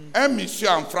skinned. Un monsieur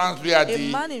en France lui a dit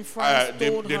man in France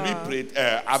told de lui her prêter,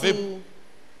 avait to-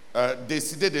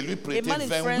 décidé de lui A prêter man in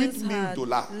France $28 had 000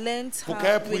 lent pour her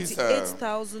qu'elle puisse,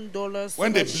 $28,000 so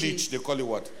when they that she- bleach, they call it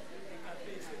what?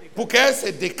 Pour qu'elle se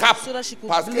décape so that she could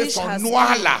parce que bleach son her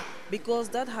noir skin, là because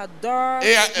that her dark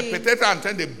est skin peut-être en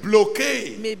train de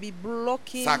bloquer may be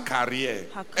blocking sa carrière.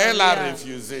 her Elle a career.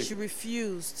 refusé. She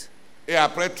refused. Et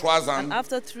après 3 ans, And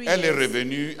after 3 elle est years,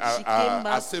 revenue she came à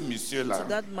back ce monsieur-là to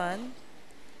that man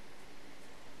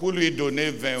pour lui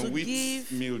donner to $28 give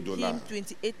 000. him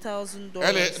 $28,000.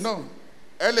 Elle est, non,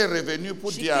 Elle est revenue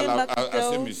pour She dire came back to à ce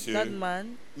tell monsieur, that man,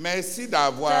 merci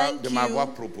Thank de m'avoir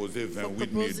you proposé for 28 000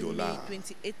 proposing me dollars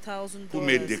 $28,000 pour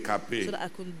me décaper, so that I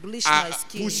could bleach pour my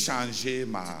skin, changer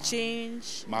to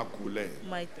change ma couleur,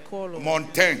 my color. mon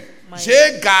teint. My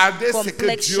J'ai gardé ce que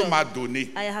complexion. Dieu m'a donné.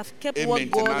 I have kept Et what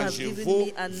God maintenant, has je given vaux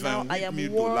me, and now I 28 am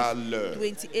 000 worth l'heure.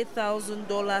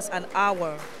 $28,000 an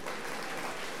hour.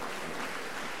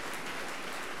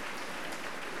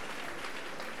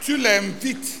 Tu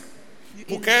l'invites You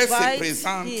pour qu'elle se invite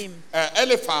présente. him.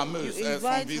 Elle est fameuse. You Son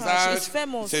invite her. visage, She's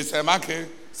famous. c'est seulement que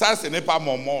ça, ce n'est pas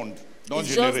mon monde. Donc,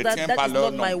 It's je ne just that retiens that pas is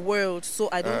leur not my nom. world, so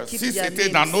I don't keep Si their c'était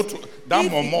names. dans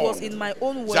If mon it monde, was in my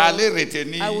own world, j'allais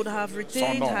retenir I would have son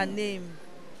retained nom. her name.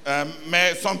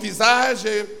 Mais son visage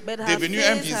est But her devenu face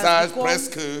un has visage become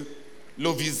presque. Le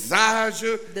visage,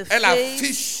 the elle face.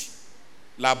 affiche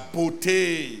la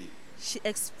beauté She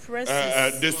expresses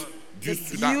du the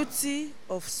Soudan. beauty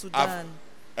of Sudan.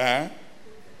 Hein?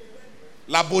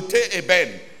 La beauté est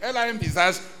belle. Elle a un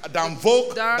visage dans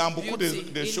Vogue, Dark dans beaucoup beauty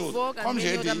de in choses. Vogue and Comme many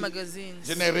j'ai other dit, magazines.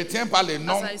 je ne retiens pas les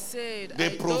noms As I said, des I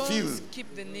profils don't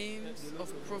keep the names of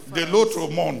profiles de l'autre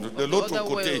monde, de the l'autre other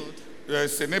côté. world.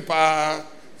 Ce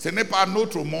n'est pas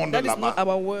notre monde That is là-bas. not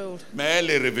our world. Mais elle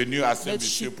est revenue à ce But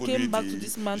monsieur she pour came lui back to dire,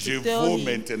 this man je to tell vaux him,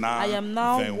 maintenant I am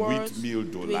now 28 worth 000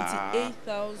 dollars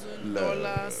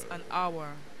 $28,000 an hour.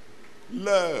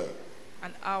 l'heure.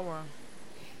 An hour.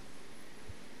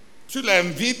 Tu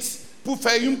l'invites pour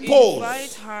faire une You pause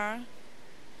invite her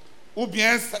ou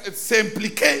bien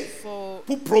s'impliquer for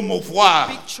pour promouvoir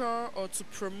picture or to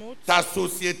promote ta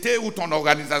société ou ton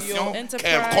organisation your enterprise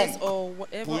quelconque. or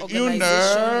whatever Pour organization une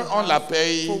heure, you on la have.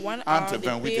 paye For 1 entre hour, they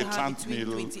 28 pay et her 30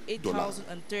 between 000 dollars. $28,000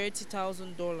 and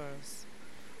 $30,000.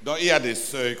 Donc il y a des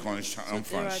seuils qu'on So there are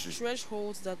franchit.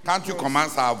 thresholds that we Quand tu cross.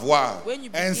 commences à avoir When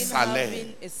you un begin salaire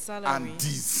having a en salary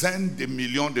dizaines de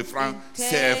millions de francs in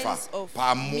CFA tens of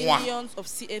par mois, millions of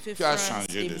CFA tu as francs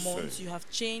changé de a month, seuil. you have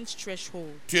changed threshold.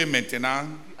 tu es maintenant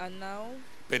You are now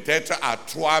peut-être à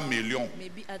 3 millions.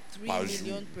 maybe at 3 Par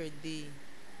million jour. per day.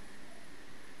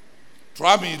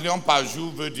 3 millions par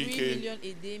jour veut 3 dire que million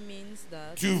a day means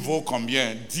that tu vaux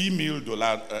combien? 10 000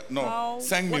 dollars? Non,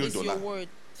 5 what 000 is your dollars. worth?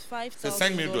 C'est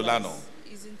 5 000 dollars, non?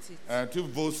 Isn't it? Tu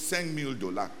vaux 5 000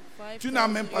 dollars. 5,000 Tu n'as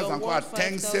même pas you're encore worth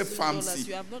atteint cette $5,000. femme-ci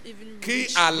You have not even qui,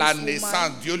 reached à la this woman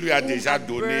naissance, Dieu lui a who déjà at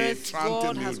donné birth, 30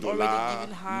 God 000 has dollars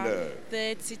already given her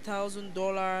l'heure.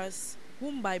 $30,000.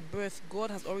 Whom by birth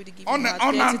God has already given On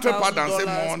her n'entre pas dans ce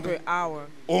 $30,000 monde per hour.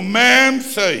 au même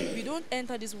seuil. We don't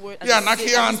enter this world Il y en a at the qui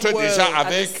same, entrent world déjà at the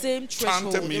avec same 30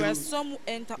 threshold. 000 There are some who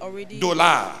enter already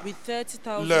dollars with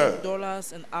l'heure.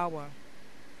 $30,000 an hour.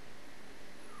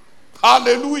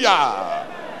 Alléluia.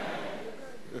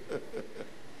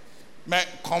 Mais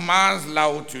commence là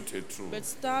où tu te trouves. But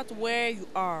start where you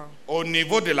are. Au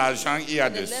niveau de l'argent, il y a At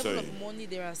the des level seuils. of money,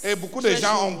 there are Et beaucoup de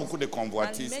gens ont thresholds. beaucoup de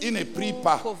convoitises. And Ils ne many prient people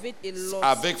pas covet a lot.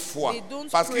 avec foi They don't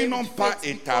parce pray qu'ils n'ont with pas faith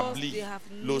because établi they have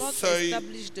le not seuil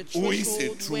established the où ils se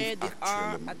threshold trouvent where they are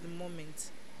actuellement. at the moment.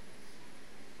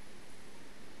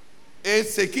 Et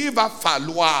ce qu'il va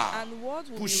falloir And what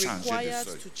will pour be changer de required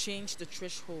seuil. to change the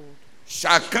threshold?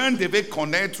 Chacun devait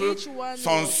connaître Each one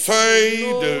son must seuil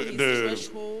know his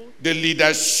threshold de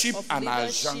leadership of en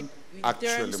argent leadership in terms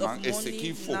actuellement of et ce money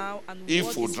qu'il faut. now and Il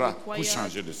what is faudra pour required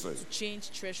changer de seuil. to change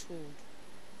threshold.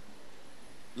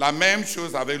 La même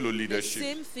chose avec le The leadership.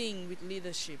 same thing with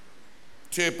leadership.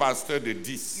 Tu es pasteur de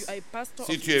 10. You are a pastor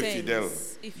Si of tu es tens. fidèle,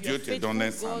 If you Dieu are te faithful, donne un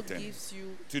God centaine. gives you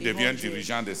Tu a deviens 100,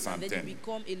 dirigeant de and then you centaines.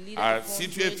 become a leader Ah, of si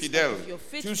tu es hundreds, fidèle, and if you're tu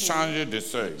faithful, changes de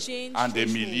seuil change en des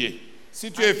threshold. milliers. Si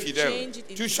tu And es you fidèle, change it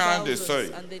tu into changes de thousands,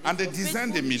 seuil and then en if des you're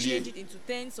dizaines de faithful, you milliers. change it into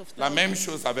tens of La même thousands.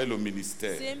 chose avec le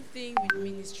ministère. Same thing with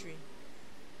ministry.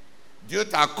 Dieu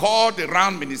t'accorde de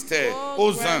rendre ministère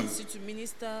aux God uns grants you to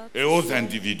minister et to aux some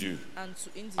individus. and to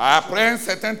individuals. Après un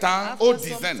certain temps, After aux some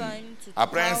dizaines. time, to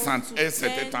Après un thousands, to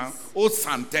certain tens, temps, aux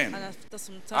centaines. and after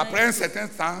some time, Après un to certain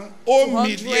temps, aux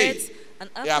hundreds, milliers. and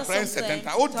Et after après un some certain time,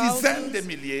 temps, to aux dizaines de thousands,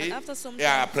 milliers. and after some Et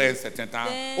time, après un to certain temps,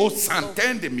 tens aux of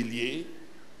centaines de milliers.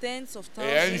 tens of Et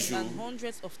un thousands jour, and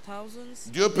hundreds of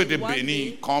thousands. Dieu peut te One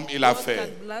bénir day, comme il a God fait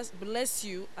can bless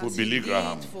you pour as Billy he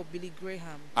Graham. did for Billy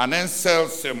Graham. En un seul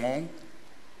sermon.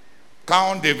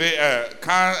 Quand on devait,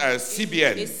 A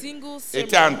CBN single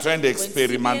était en sermon, train when CBN was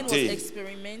d'expérimenter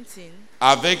experimenting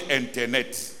avec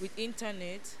Internet, with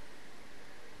internet,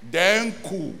 d'un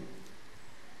coup,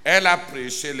 elle a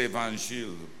prêché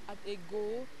l'évangile at a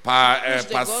go, par preached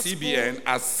the gospel. CBN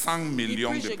à 100 he millions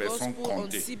preached de the personnes gospel on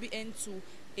comptées. CBN to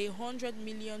 100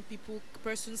 million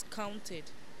persons counted.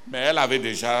 Mais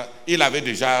il avait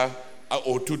déjà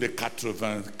autour de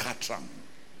 84 ans.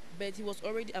 But he was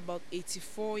already about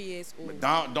 84 years old.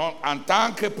 En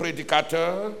tant que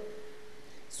prédicateur,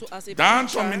 So as a dans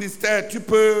ton preacher, ministère, Dieu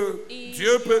peut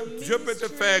te ministry,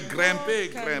 faire God grimper,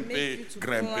 can grimper, make you to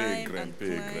grimper, climb grimper, and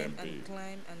climb grimper. and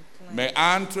climb and climb. Mais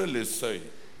entre les seuils,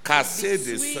 casser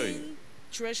des Between seuils,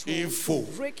 thresholds, il faut,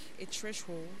 to break a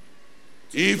threshold,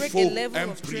 il break faut a level un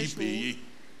of prix threshold, payé.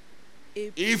 a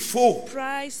Il faut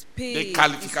price paid des is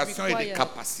qualifications et des required.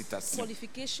 capacitations.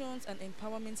 Qualifications and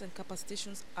empowerments and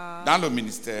capacitations are Dans le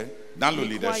ministère, dans le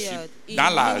leadership, required in dans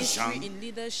l'argent, ministry, in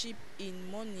leadership, in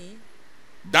money,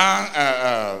 dans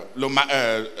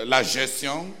la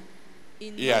gestion,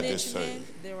 in il y a des seuils.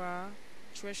 management. There are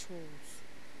thresholds.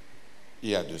 Il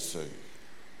y a des seuils.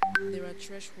 There are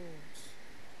thresholds.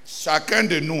 Chacun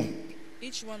de nous,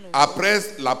 Each one of us, après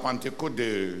la Pentecôte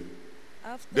de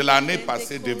after l'année the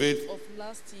passée, Pentecost devait of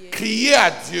last year, crier à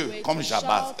Dieu were comme to shout,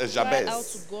 cry Jabez. out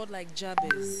to God like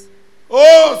Jabez.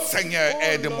 Oh Seigneur, Oh,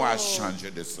 aide-moi à Lord, changer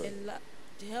de seuil.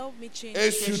 help me change Et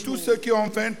the surtout threshold. ceux qui ont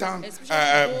 20 ans,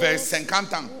 Especially vers those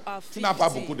 50 ans, who are tu n'as pas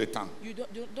 50. beaucoup de temps. You don't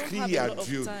Crie have à a lot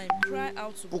Dieu. of time. Cry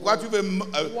out to Pourquoi God. tu veux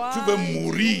Why do you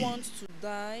mourir want to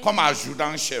die comme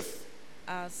adjudant-chef?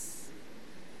 as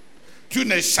Tu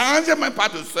ne changes même pas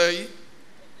de seuil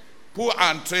pour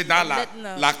entrer dans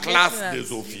la classe lieutenant? des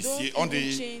You officiers. don't On even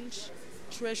dit change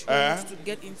thresholds Hein? to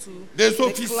get into des the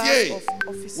officiers. class of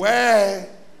officers. Ouais.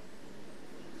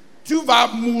 Tu vas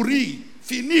mourir,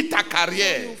 finis ta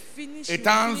carrière You finish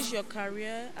étant your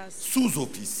career as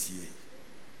sous-officier.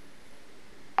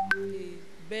 a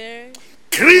bear.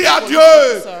 Crie à Police Dieu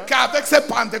officer. qu'avec ces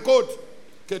Pentecôtes,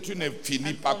 que tu ne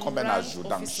finis pas comme un unranked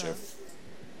adjudant-chef. officer.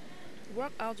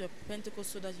 Work out your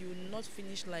Pentecost so that you will not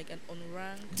finish like an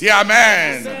unranked. Dis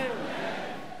Amen.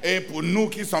 Et pour nous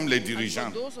qui sommes les And for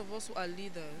dirigeants, those of us who are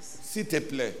leaders, s'il te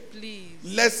plaît, please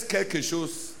laisse quelque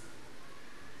chose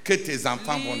que tes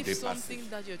enfants vont leave dépasser. something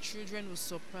that your children will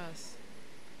surpass.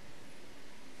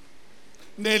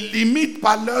 Ne limite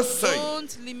pas leur seuil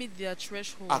Don't limit their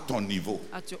threshold à ton niveau.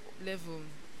 at your level.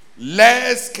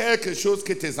 Laisse quelque chose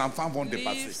que tes enfants vont Leave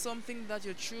dépasser. something that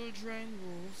your children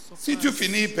will surpass. Si tu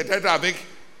finis peut-être avec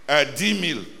 10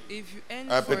 000, If you end,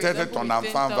 for peut-être example, ton with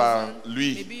enfant va, 10,000,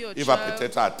 lui, maybe your il va child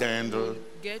peut-être atteindre will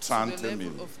get to 30 the 000.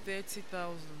 level of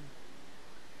 30,000.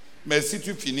 Mais si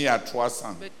tu finis à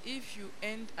 300, But if you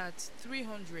end at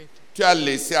 300, tu as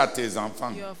laissé à tes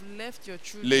enfants you have left your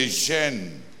children les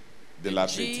gènes de la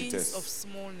genes petitesse. of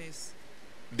smallness.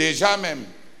 Déjà même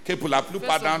que pour la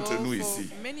plupart First of d'entre all, nous for ici,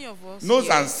 many of us nos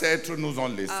here, ancêtres nous ont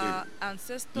laissé our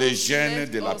ancestors les gènes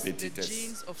left de la us the petitesse.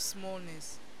 genes of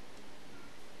smallness.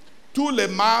 Tous les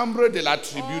membres de la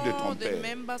tribu de ton All the père,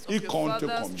 members of ils your comptent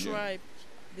father's combien? tribe,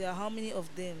 there are how many of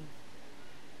them?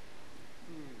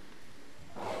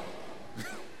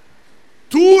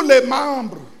 Tous les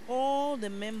membres. All the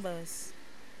members.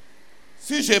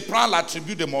 Si je prends la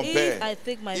tribu de mon If père, I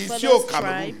take my ici au father's tribe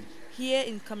Cameroun, here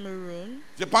in Cameroon,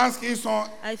 je pense qu'ils sont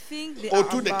I think they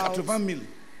autour are de about 80 000.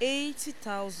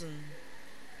 80,000.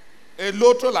 Et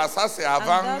l'autre là, ça c'est And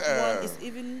avant, that one is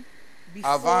even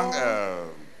before, avant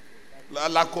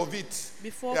la Covid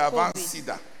before et avant COVID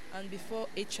SIDA. and before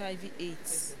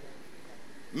HIV/AIDS.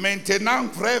 Maintenant,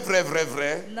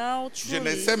 vrai, Now, je ne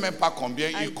truly, sais même pas combien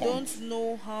I ils comptent. don't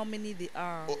know how many they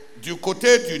are. Du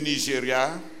côté du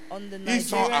Nigeria, On the ils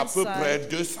sont à Nigerian peu près side,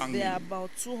 200 they 000. are about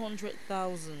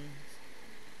 200,000.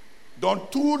 Donc,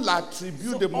 toute la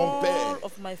tribu So de mon all père,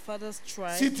 of my father's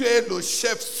tribe, si tu es le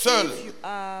chef seul if you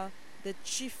are the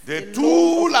chief, de the toute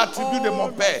lord la of tribu de all mon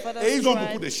my père, father's et ils ont tribe,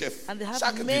 beaucoup de chefs. and they have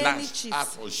Chaque many village a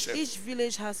chiefs. son chef. Each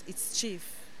village has its chief.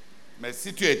 Mais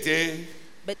si tu étais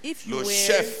But if you le were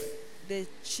chef the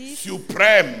chief,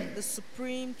 suprême the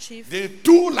supreme chief, de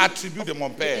toute la tribu de mon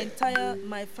the père, entire,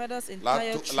 my father's la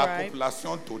entire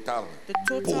population totale the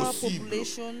total possible,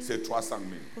 population c'est 300 000.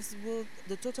 possible,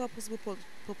 the total possible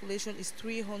population is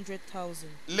 300,000.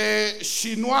 Les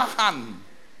Chinois Han,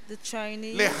 The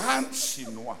Chinese, les Han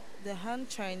chinois, the Han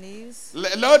Chinese,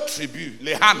 leur tribu,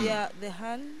 les Han, the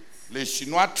Han, les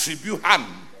Chinois tribu Han,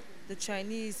 the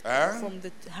Chinese Hein? from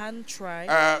the Han tribe.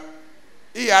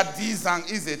 il y a 10 ans,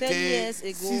 ils 10 étaient years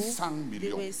ago, 600 they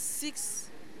millions. were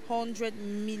 600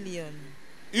 million.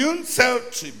 Une seule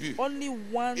tribu. Only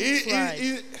one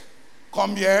tribe.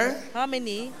 Combien? How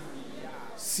many?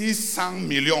 600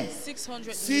 millions. 600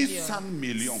 600 million.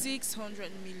 millions. 600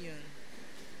 million.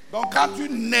 Donc quand tu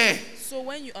nais So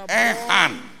when you are un born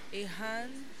Han, a Han,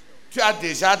 tu as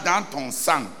déjà dans ton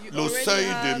sang you le already seuil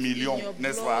have de millions, in your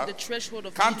n'est-ce blood pas? the threshold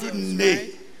of Quand tu millions, nais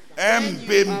right? un When you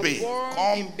bébé are born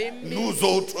comme a baby, nous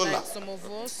autres like là, some of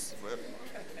us,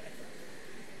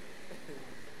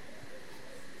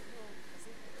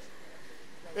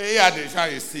 et il y a des gens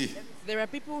ici, There are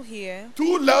people here.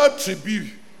 Tous leurs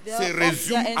tribus They se are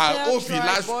résument their entire au tribe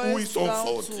village où boils ils sont down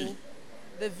sortis. to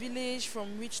the village from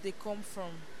which they come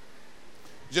from.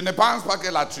 Je ne pense pas que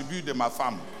la tribu de ma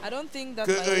femme, I don't think that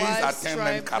que my eux, ils wife's atteignent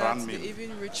même tribe 40 that 000. will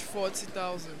even reach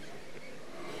 40,000.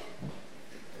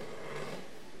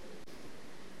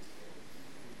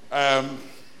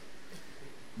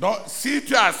 Donc, si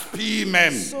tu aspires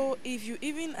même, So if you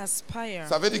even aspire,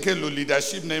 ça veut dire que le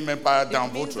leadership n'est même pas dans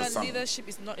it means votre that sang. leadership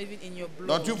is not even in your Donc,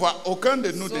 blood. tu vois, aucun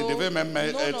de nous ne So devait même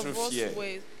none être of us fier.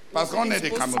 were Parce qu'on even est des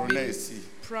supposed to Camerounais be ici.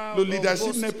 proud Le or leadership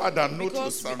boast. n'est pas dans notre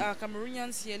Because sang. we are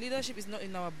Cameroonians here, leadership is not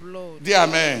in our blood. Dis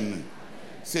Amen.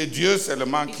 C'est Dieu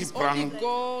seulement It qui is prend only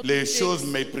God les who choses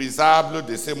takes méprisables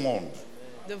de ce monde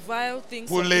the vile things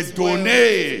pour of les this world,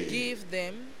 donner to give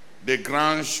them de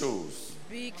grandes choses.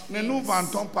 big Ne nous things.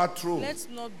 vantons pas trop. Let's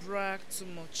not brag too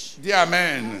much. Dis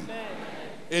Amen.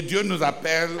 Et Dieu nous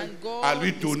appelle And God à lui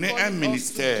is donner un calling us to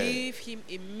ministère give him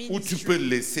a où tu peux ministry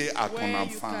laisser à ton where you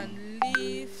enfant can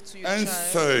live to your un child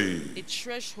seuil a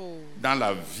threshold dans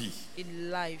la vie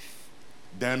in life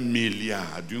d'un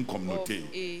milliard, d'une of communauté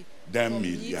a d'un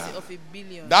community milliard. of a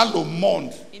billion. Dans le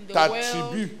monde, In the ta world,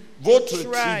 tribu, votre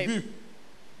tribe tribu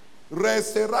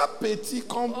restera petit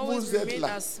comme Always vous êtes remain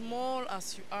là. as small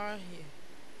as you are here.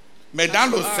 Mais dans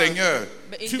le you are. Seigneur,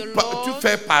 But in tu, the tu Lord-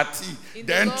 fais partie In the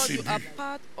d'une Lord, you tribu, are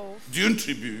part of d'une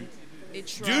tribu, a d'une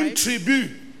tribe. tribu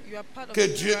You are part of que a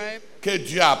Dieu, tribe que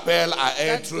Dieu appelle à that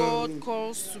être God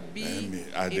calls to be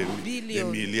à a des billion.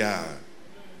 milliards.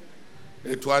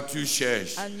 Et toi, tu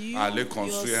cherches And you, à aller you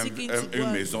construire are seeking to go une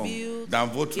and maison build dans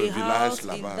votre a village house in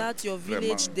là-bas. that your Vraiment.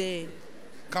 village there.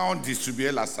 Quand on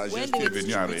distribuait la When sagesse, they tu es were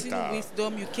venu en distributing retard.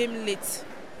 wisdom, you came late.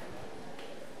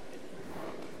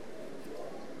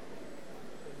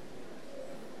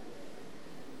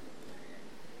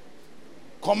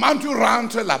 Comment tu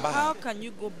rentres là-bas? How can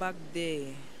you go back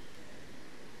there?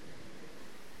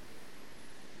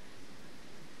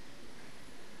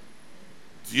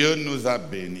 Dieu nous a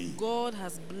bénis. God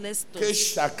has blessed Que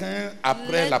us. chacun,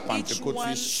 après Let la each Pentecôte,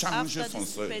 one, change after son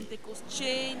this seuil. Pentecost,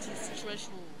 change his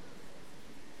threshold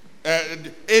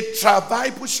Et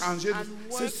travaille pour changer And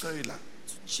ce work. seuil-là.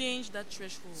 to change that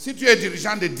threshold. Si tu es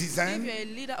dirigeant de If dizaines, you're a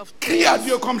leader of crie à thousands,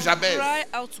 Dieu comme Jabez. cry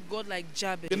out to God like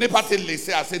Jabez, De ne pas te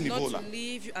laisser à ce not niveau-là. to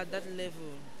leave you at that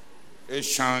level, Et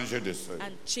change de seuil.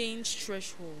 and change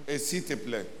threshold. Et s'il te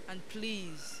plaît, And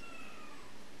please,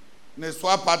 ne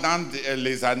sois pas dans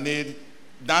les années,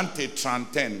 dans tes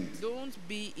trentaines, don't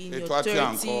be in Et your toi, tu es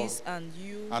 30s and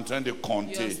you en train de are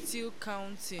compter still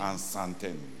counting en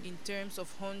centaines. in terms of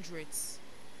hundreds.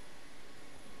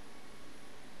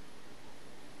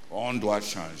 On doit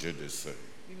changer de seuil.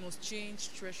 We must change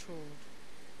threshold.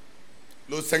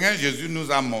 Le Seigneur Jésus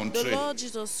nous a The montré Lord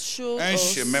Jesus showed un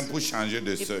us chemin pour changer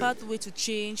de a seuil. pathway to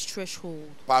change threshold.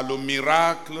 Par le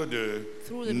miracle de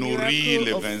Through the nourrir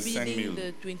les miracle of 25 000. feeding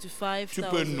the Tu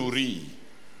peux 25,000. nourrir, You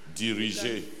can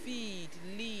diriger feed,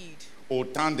 lead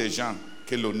autant de gens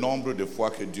que le nombre de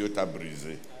fois que Dieu t'a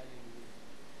brisé.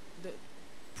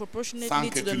 Sans proportionately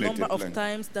que to the tu ne te number of plaignes.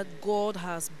 times that God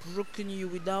has broken you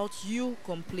without you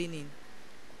complaining.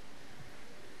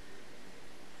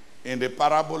 In the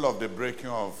parable of the breaking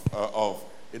of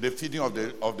the feeding of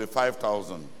the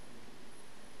 5,000,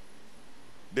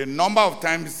 the number of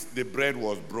times the bread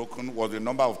was broken was the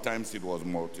number of times it was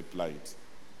multiplied.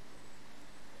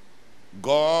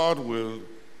 God will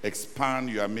expand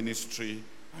your ministry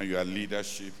and your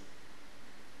leadership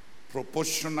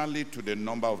proportionally to the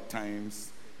number of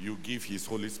times you give His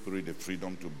Holy Spirit the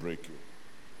freedom to break you.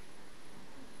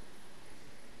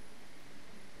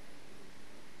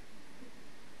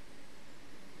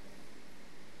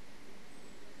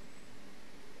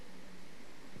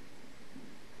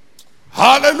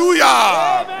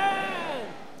 Hallelujah!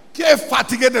 Qui est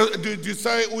fatigué du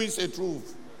seuil où il se trouve?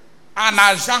 En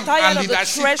argent, en Tired of the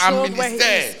leadership, en threshold where he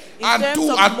ministère, is. In en terms tout,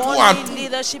 of en tout, en money, tout.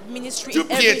 leadership, ministry, Tu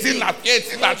everything. piétines là,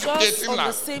 You're tu just piétines on là.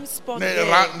 the same spot Ne,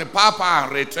 there. ne pars pas en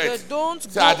retraite. But don't go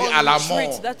C'est-à-dire à la on retreat.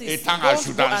 mort, That is, étant don't go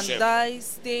adjudant and chef. die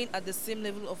staying at the same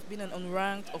level of being an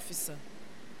unranked officer.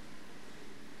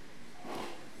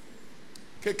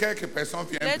 Que quelques personnes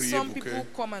viennent Let prier some pour que people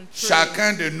come and pray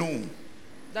chacun de nous,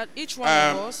 that each one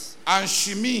of us, en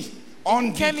chimie,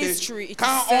 on dit chemistry, que it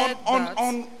quand is said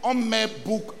on met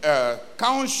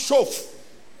quand on chauffe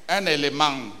un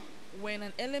élément when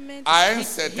an element à une is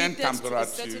certaine heated to a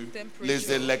température, certain les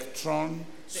temperature, électrons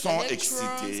the sont electrons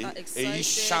excités are et ils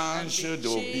excited changent and they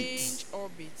d'orbite. change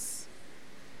orbits.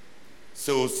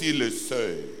 C'est aussi le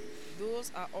seuil.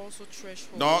 Those are also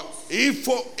thresholds. Donc,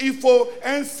 il faut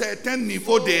un certain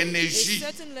niveau So, d'énergie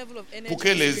a certain level of energy pour que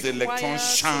les is électrons required so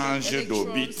that changent electrons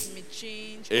d'orbite may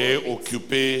change et orbit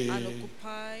occuper and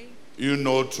occupy une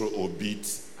autre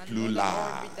orbite plus another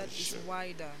orbit that large. is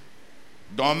wider.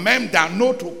 Donc, même dans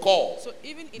notre corps, So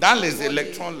even in dans our les body,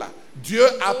 électrons là, Dieu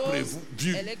a those prévu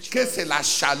electrons, que c'est la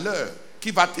chaleur qui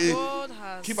va te, God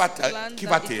has qui va te, planned qui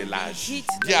va that it will be t'élargir. heat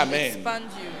Dis that will Amen. expand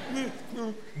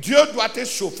you. Dieu doit te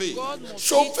chauffer. God must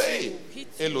Chauffer. heat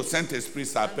Et you. le Saint-Esprit And the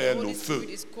s'appelle le Holy feu.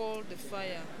 Spirit is called the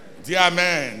fire. Dis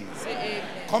Amen. Say amen.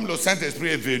 Comme le Saint-Esprit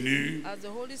est venu, As the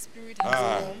Holy Spirit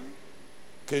has come,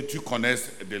 que tu connaisses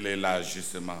de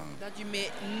l'élargissement. that you may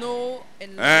know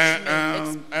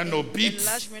Un orbite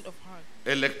enlargement of heart.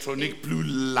 électronique plus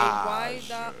A large.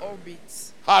 wider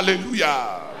orbit.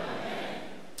 Alléluia.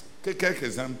 Que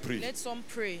quelques-uns prient. Let some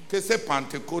pray Que ces that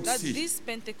Pentecôtes-ci this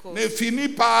Pentecost ne finit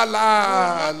pas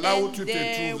là, will là où not tu end te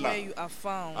there trouves là, where you are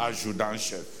found,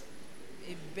 adjudant-chef.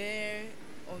 a bare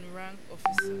unranked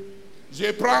officer.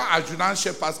 Je prends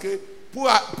adjudant-chef parce que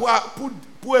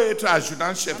pour être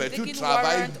adjudant-chef, I'm tu taking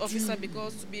travailles warrant officer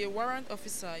because to be a warrant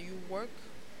officer, you work.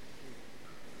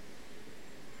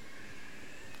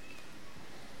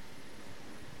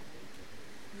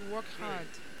 You work hard.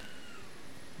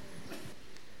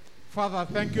 Father,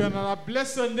 thank you and I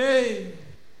bless your name.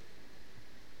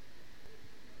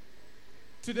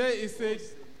 Today is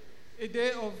a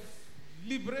day of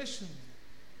liberation.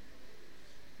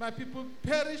 My people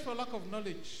perish for lack of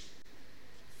knowledge.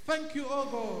 Thank you, oh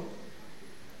God.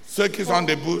 Ceux qui sont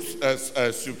debout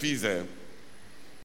suffisent.